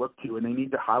someone to look to, and they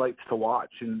need the highlights to watch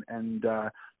and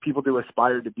people to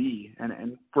aspire to be.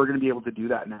 And we're going to be able to do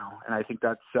that now. And I think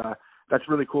that's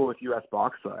really cool with US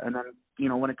Boxla. And then,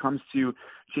 when it comes to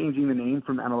changing the name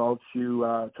from NLL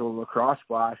to Lacrosse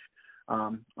Flash,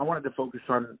 I wanted to focus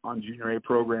on junior A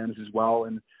programs as well.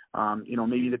 And,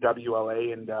 maybe the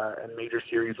WLA and major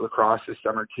series lacrosse this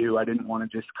summer too. I didn't want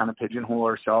to just kind of pigeonhole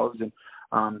ourselves. And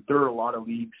there are a lot of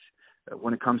leagues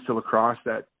when it comes to lacrosse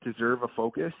that deserve a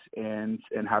focus and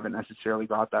haven't necessarily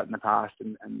got that in the past.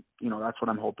 And that's what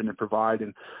I'm hoping to provide.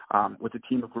 And with a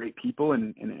team of great people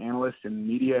and analysts and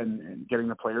media and getting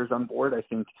the players on board, I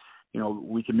think,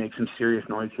 we can make some serious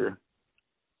noise here.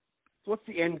 So what's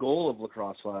the end goal of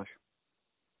Lacrosse Flash?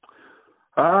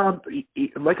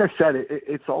 Like I said,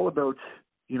 it's all about,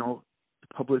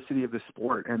 publicity of the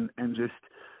sport and just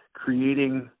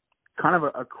creating kind of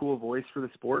a cool voice for the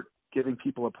sport, giving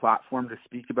people a platform to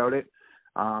speak about it.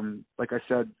 Like I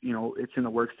said, it's in the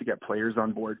works to get players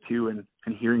on board too, and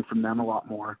hearing from them a lot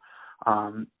more.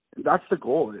 That's the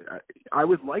goal. I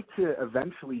would like to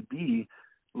eventually be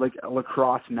like a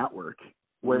lacrosse network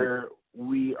where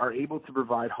we are able to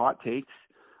provide hot takes.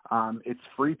 It's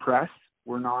free press.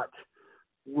 We're not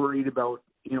worried about,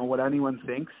 what anyone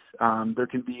thinks. There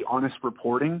can be honest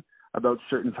reporting about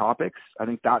certain topics. I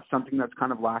think that's something that's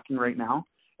kind of lacking right now.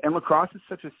 And lacrosse is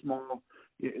such a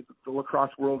the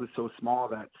lacrosse world is so small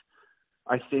that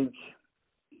I think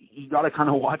you got to kind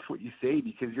of watch what you say,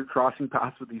 because you're crossing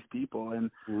paths with these people,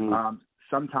 and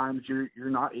sometimes you're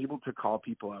not able to call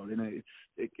people out, and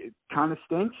it kind of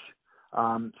stinks.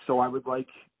 So I would like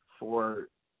for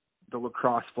the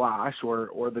Lacrosse Flash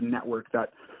or the network that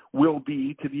will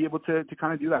be to be able to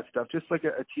kind of do that stuff, just like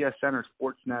a TSN or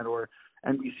Sportsnet or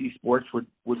NBC Sports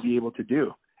would be able to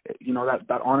do.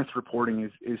 That honest reporting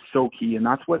is so key, and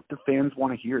that's what the fans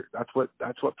want to hear. That's what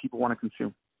people want to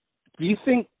consume. Do you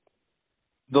think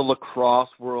the lacrosse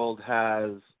world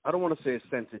has, I don't want to say a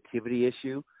sensitivity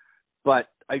issue, but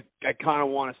I kind of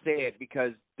want to say it,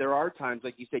 because there are times,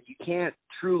 like you said, you can't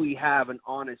truly have an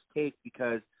honest take,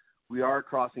 because we are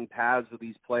crossing paths with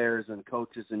these players and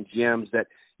coaches and GMs that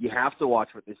you have to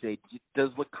watch what they say.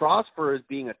 Does lacrosse, for as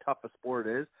being a tough a sport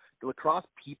is, do lacrosse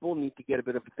people need to get a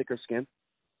bit of a thicker skin?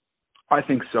 I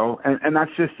think so. And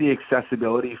that's just the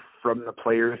accessibility from the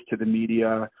players to the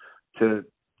media to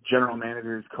general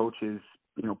managers, coaches,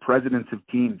 presidents of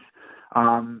teams.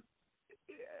 I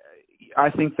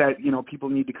think that, people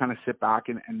need to kind of sit back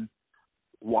and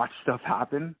watch stuff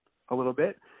happen a little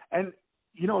bit. And,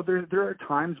 there are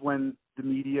times when the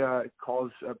media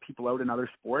calls people out in other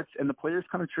sports, and the players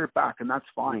kind of chirp back, and that's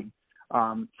fine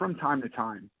from time to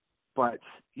time. But,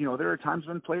 there are times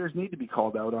when players need to be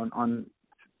called out on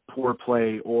poor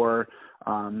play or,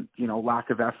 lack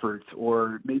of effort,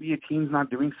 or maybe a team's not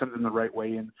doing something the right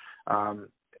way, and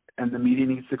the media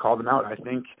needs to call them out. I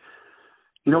think,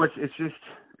 it's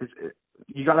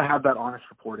you got to have that honest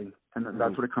reporting, and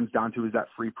that's what it comes down to, is that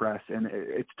free press. And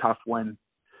it's tough when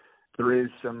there is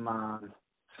some,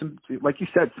 like you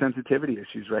said, sensitivity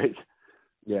issues, right?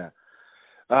 Yeah.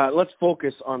 Let's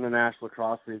focus on the National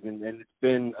Lacrosse League, and it's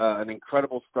been an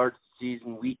incredible start to the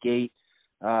season. Week 8,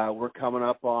 we're coming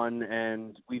up on,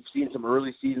 and we've seen some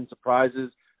early season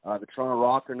surprises. The Toronto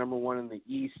Rock are number 1 in the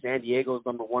East. San Diego's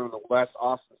number 1 in the West.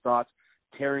 Austin Stotts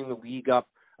tearing the league up.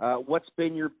 What's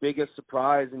been your biggest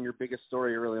surprise and your biggest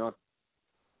story early on?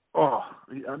 Oh,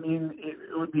 I mean,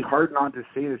 it would be hard not to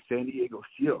say the San Diego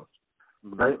Seals,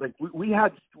 right? Like we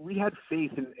had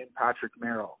faith in Patrick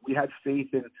Merrill. We had faith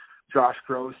in Josh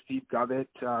Gross, Steve Govett,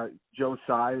 Joe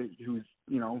Tsai, who's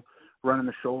running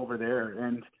the show over there,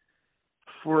 and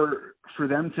for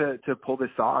them to pull this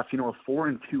off, a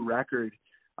 4-2 record.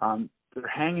 They're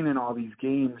hanging in all these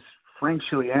games. Frank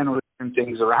Chiliano turned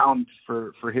things around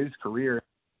for his career.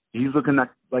 He's looking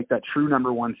like that true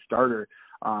number 1 starter.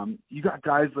 You got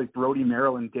guys like Brody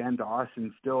Merrill and Dan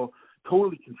Dawson still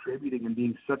totally contributing and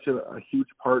being such a huge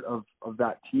part of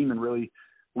that team and really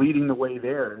leading the way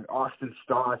there. Austin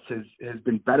Stotts has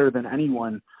been better than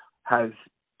anyone has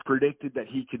predicted that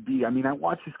he could be. I mean, I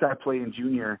watched this guy play in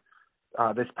junior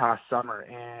this past summer,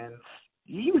 and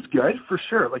he was good for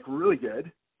sure, like really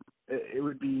good. It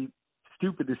would be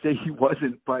stupid to say he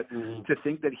wasn't, but to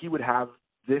think that he would have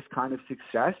this kind of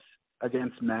success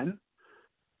against men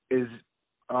is,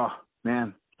 oh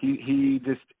man, he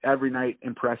just every night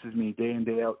impresses me day in,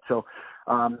 day out. So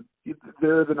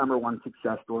they're the number 1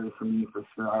 success story for me for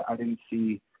sure. I didn't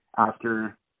see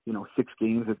after 6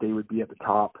 games that they would be at the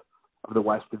top of the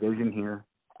West Division here.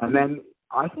 And then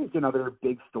I think another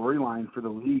big storyline for the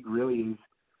league really is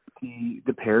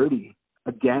the parity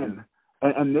again.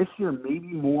 And this year,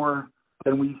 maybe more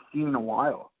than we've seen in a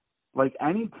while. Like,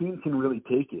 any team can really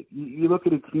take it. You look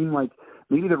at a team like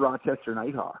maybe the Rochester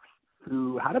Nighthawks,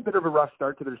 who had a bit of a rough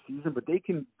start to their season, but they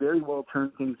can very well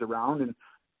turn things around and,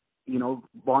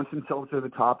 launch themselves to the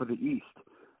top of the East.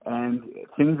 And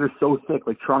things are so thick,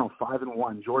 like Toronto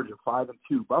 5-1, Georgia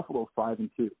 5-2, Buffalo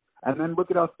 5-2. And then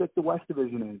look at how thick the West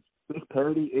Division is. This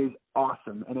parity is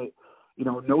awesome. And it,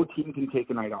 no team can take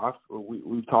a night off.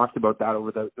 We've talked about that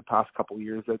over the past couple of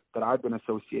years that I've been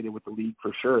associated with the league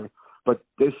for sure. But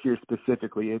this year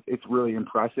specifically, it's really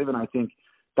impressive. And I think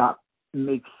that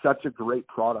makes such a great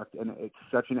product, and it's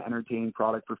such an entertaining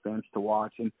product for fans to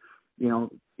watch. And,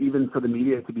 even for the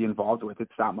media to be involved with,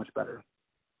 it's that much better.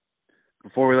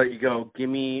 Before we let you go, give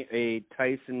me a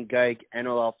Tyson Geik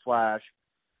NLL flash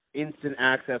instant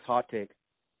access hot take.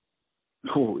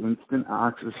 Oh, instant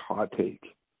access hot take.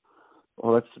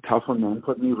 Oh, that's a tough one, man.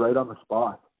 Putting me right on the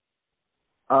spot.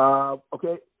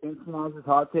 Okay, instant access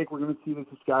hot take. We're going to see the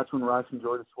Saskatchewan Rush and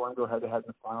Georgia Swarm go head-to-head in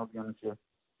the finals again this year.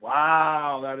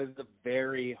 Wow, that is a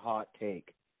very hot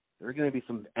take. There are going to be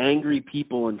some angry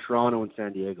people in Toronto and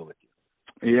San Diego with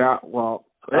you. Yeah, well.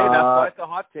 Hey, that's why it's a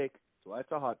hot take. That's why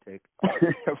it's a hot take.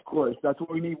 Of course. That's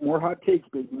what we need. More hot takes,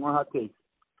 baby. More hot takes.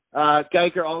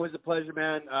 Geiger, always a pleasure,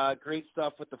 man. Great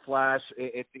stuff with the Flash.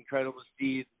 It's incredible to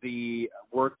see the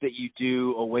work that you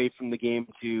do away from the game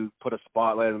to put a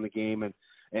spotlight on the game,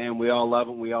 and we all love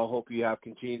it. We all hope you have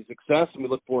continued success, and we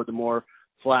look forward to more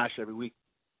Flash every week.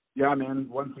 Yeah, man.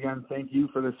 Once again, thank you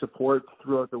for the support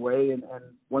throughout the way, and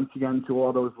once again to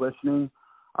all those listening,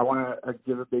 I want to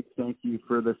give a big thank you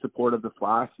for the support of the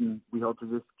Flash, and we hope to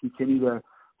just continue to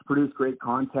produce great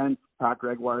content. Pat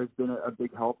Gregoire has been a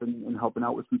big help in helping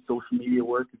out with some social media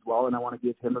work as well, and I want to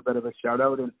give him a bit of a shout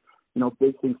out. And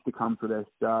big things to come for this.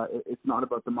 It's not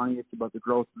about the money; it's about the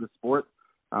growth of the sport.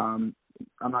 I'm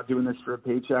not doing this for a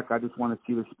paycheck. I just want to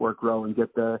see the sport grow and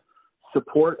get the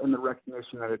support and the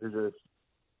recognition that it deserves.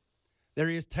 There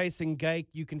he is, Tyson Geik.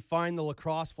 You can find the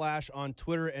Lacrosse Flash on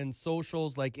Twitter and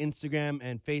socials like Instagram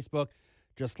and Facebook.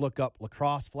 Just look up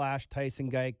Lacrosse Flash, Tyson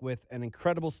Geik, with an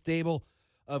incredible stable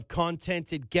of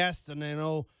contented guests. And I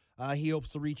know he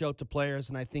hopes to reach out to players.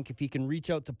 And I think if he can reach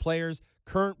out to players,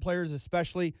 current players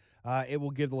especially, it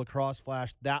will give the Lacrosse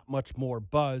Flash that much more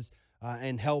buzz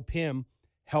and help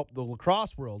the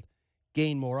lacrosse world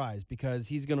gain more eyes, because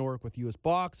he's going to work with US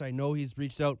Box. I know he's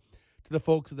reached out to the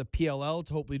folks of the PLL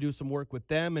to hopefully do some work with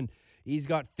them. And he's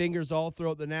got fingers all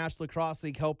throughout the National Lacrosse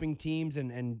League helping teams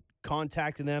and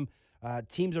contacting them.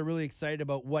 Teams are really excited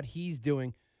about what he's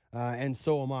doing, and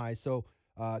so am I. So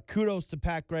kudos to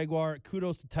Pat Gregoire,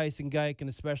 kudos to Tyson Geik, and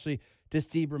especially to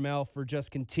Steve Brumell for just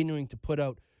continuing to put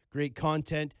out great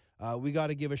content. We got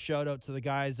to give a shout out to the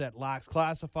guys at Lax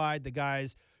Classified, the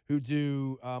guys who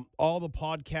do all the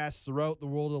podcasts throughout the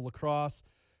world of lacrosse,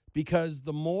 because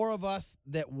the more of us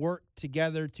that work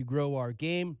together to grow our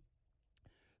game,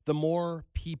 the more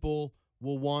people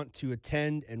will want to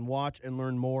attend and watch and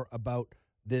learn more about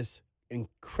this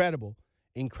incredible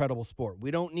sport.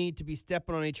 We don't need to be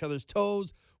stepping on each other's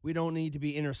toes. We don't need to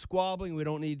be squabbling. We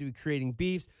don't need to be creating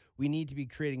beefs. We need to be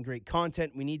creating great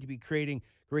content. We need to be creating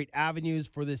great avenues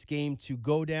for this game to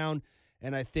go down.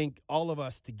 And I think all of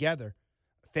us together,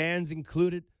 fans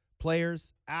included,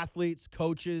 players, athletes,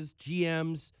 coaches,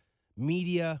 GMs,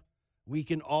 media, we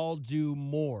can all do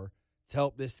more to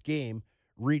help this game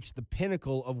reach the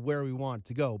pinnacle of where we want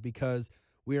to go, because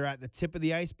we are at the tip of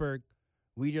the iceberg.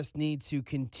 We just need to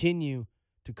continue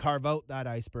to carve out that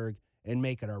iceberg and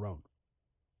make it our own.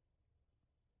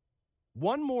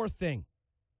 One more thing,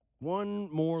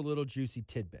 one more little juicy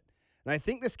tidbit. And I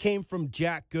think this came from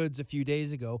Jack Goods a few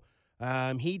days ago.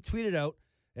 He tweeted out,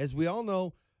 as we all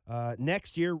know,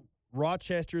 next year,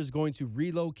 Rochester is going to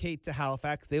relocate to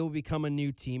Halifax. They will become a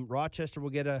new team. Rochester will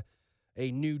get a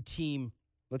new team.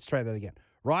 Let's try that again.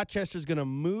 Rochester is going to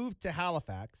move to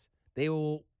Halifax. They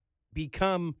will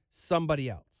become somebody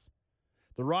else.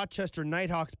 The Rochester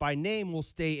Nighthawks by name will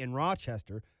stay in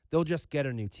Rochester. They'll just get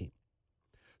a new team.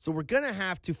 So we're going to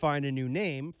have to find a new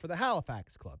name for the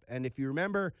Halifax club. And if you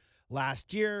remember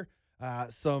last year,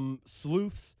 some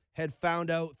sleuths had found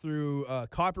out through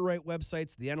copyright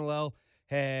websites, the NLL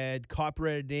had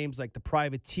copyrighted names like the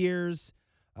Privateers,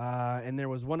 and there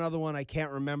was one other one I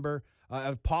can't remember,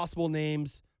 of possible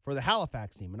names for the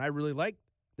Halifax team. And I really liked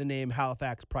the name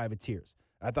Halifax Privateers.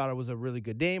 I thought it was a really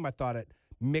good name. I thought it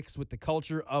mixed with the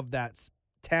culture of that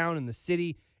town and the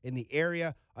city in the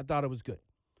area. I thought it was good.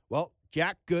 Well,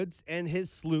 Jack Goods and his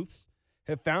sleuths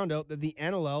have found out that the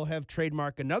NLL have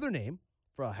trademarked another name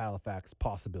for a Halifax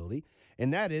possibility,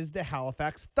 and that is the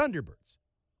Halifax Thunderbirds.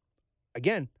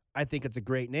 Again, I think it's a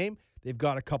great name. They've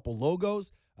got a couple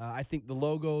logos. I think the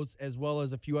logos, as well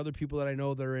as a few other people that I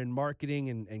know that are in marketing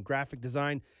and graphic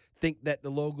design, think that the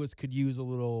logos could use a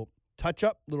little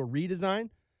touch-up, little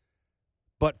redesign.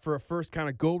 But for a first kind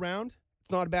of go-round,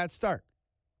 it's not a bad start.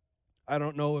 I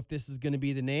don't know if this is going to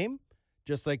be the name,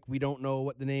 just like we don't know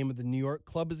what the name of the New York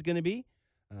club is going to be.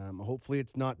 Hopefully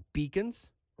it's not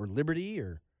Beacons or Liberty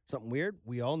or something weird.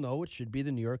 We all know it should be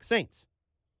the New York Saints.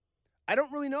 I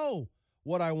don't really know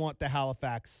what I want the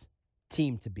Halifax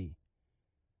team to be.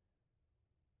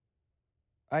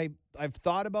 I've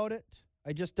thought about it.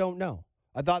 I just don't know.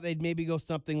 I thought they'd maybe go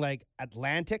something like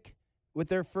Atlantic with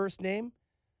their first name,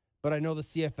 but I know the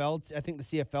CFL, I think the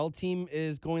CFL team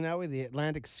is going that way, the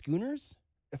Atlantic Schooners,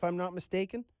 if I'm not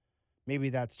mistaken. Maybe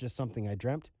that's just something I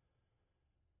dreamt.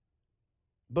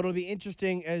 But it'll be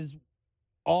interesting as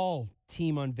all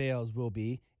team unveils will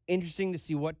be. Interesting to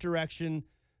see what direction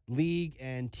league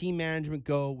and team management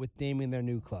go with naming their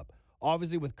new club.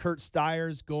 Obviously, with Kurt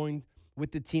Stiers going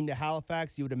with the team to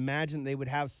Halifax, you would imagine they would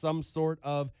have some sort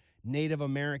of Native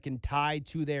American tie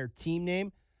to their team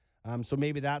name. So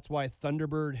maybe that's why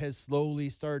Thunderbird has slowly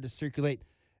started to circulate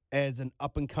as an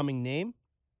up-and-coming name.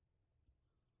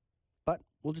 But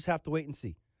we'll just have to wait and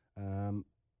see. We're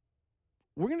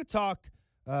going to talk,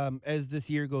 as this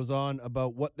year goes on,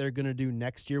 about what they're going to do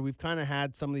next year. We've kind of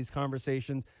had some of these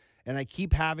conversations, and I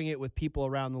keep having it with people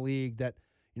around the league that,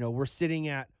 we're sitting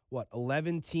at,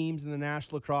 11 teams in the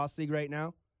National Lacrosse League right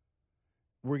now?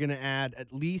 We're going to add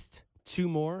at least 2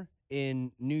 more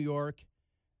in New York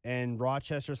and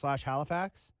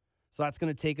Rochester/Halifax. So that's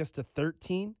going to take us to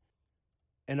 13.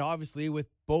 And obviously, with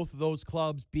both of those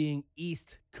clubs being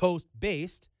East Coast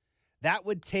based, that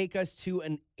would take us to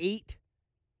an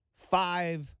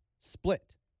 8-5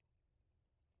 split.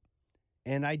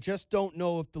 And I just don't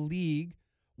know if the league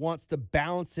wants to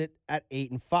balance it at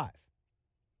 8-5.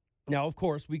 Now, of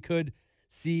course, we could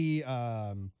see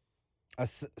a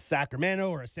Sacramento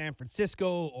or a San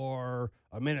Francisco or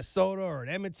a Minnesota or an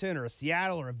Edmonton or a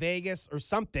Seattle or a Vegas or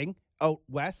something out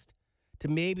west to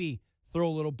maybe throw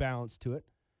a little balance to it.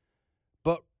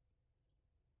 But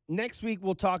next week,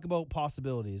 we'll talk about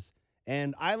possibilities.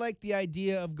 And I like the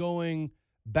idea of going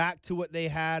back to what they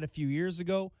had a few years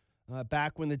ago,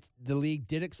 back when the league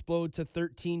did explode to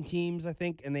 13 teams, I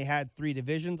think, and they had 3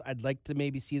 divisions. I'd like to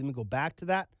maybe see them go back to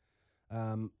that.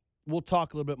 We'll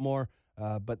talk a little bit more,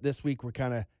 but this week we're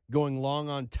kind of going long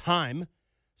on time,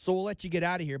 so we'll let you get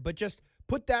out of here. But just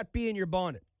put that bee in your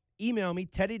bonnet. Email me,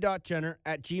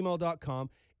 teddy.jenner@gmail.com.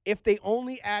 If they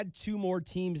only add 2 more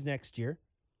teams next year,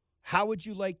 how would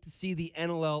you like to see the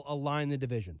NLL align the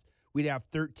divisions? We'd have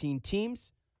 13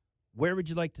 teams. Where would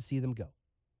you like to see them go?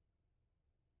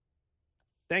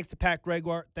 Thanks to Pat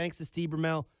Gregoire. Thanks to Steve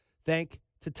Brumell. Thanks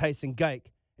to Tyson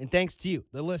Geik. And thanks to you,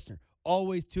 the listener.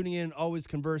 Always tuning in, always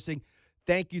conversing.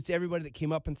 Thank you to everybody that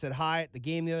came up and said hi at the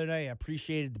game the other day. I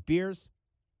appreciated the beers.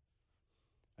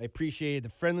 I appreciated the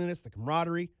friendliness, the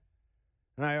camaraderie.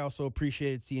 And I also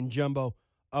appreciated seeing Jumbo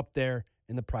up there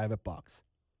in the private box.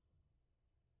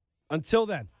 Until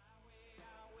then,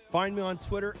 find me on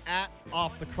Twitter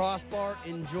 @OffTheCrossbar.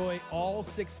 Enjoy all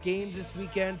 6 games this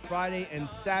weekend, Friday and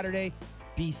Saturday.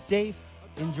 Be safe.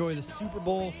 Enjoy the Super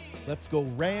Bowl. Let's go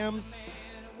Rams.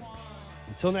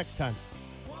 Until next time,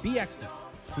 be excellent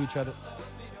to each other.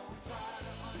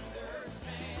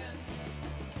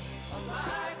 A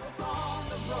life upon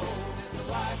the road is the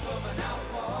life of an outlaw.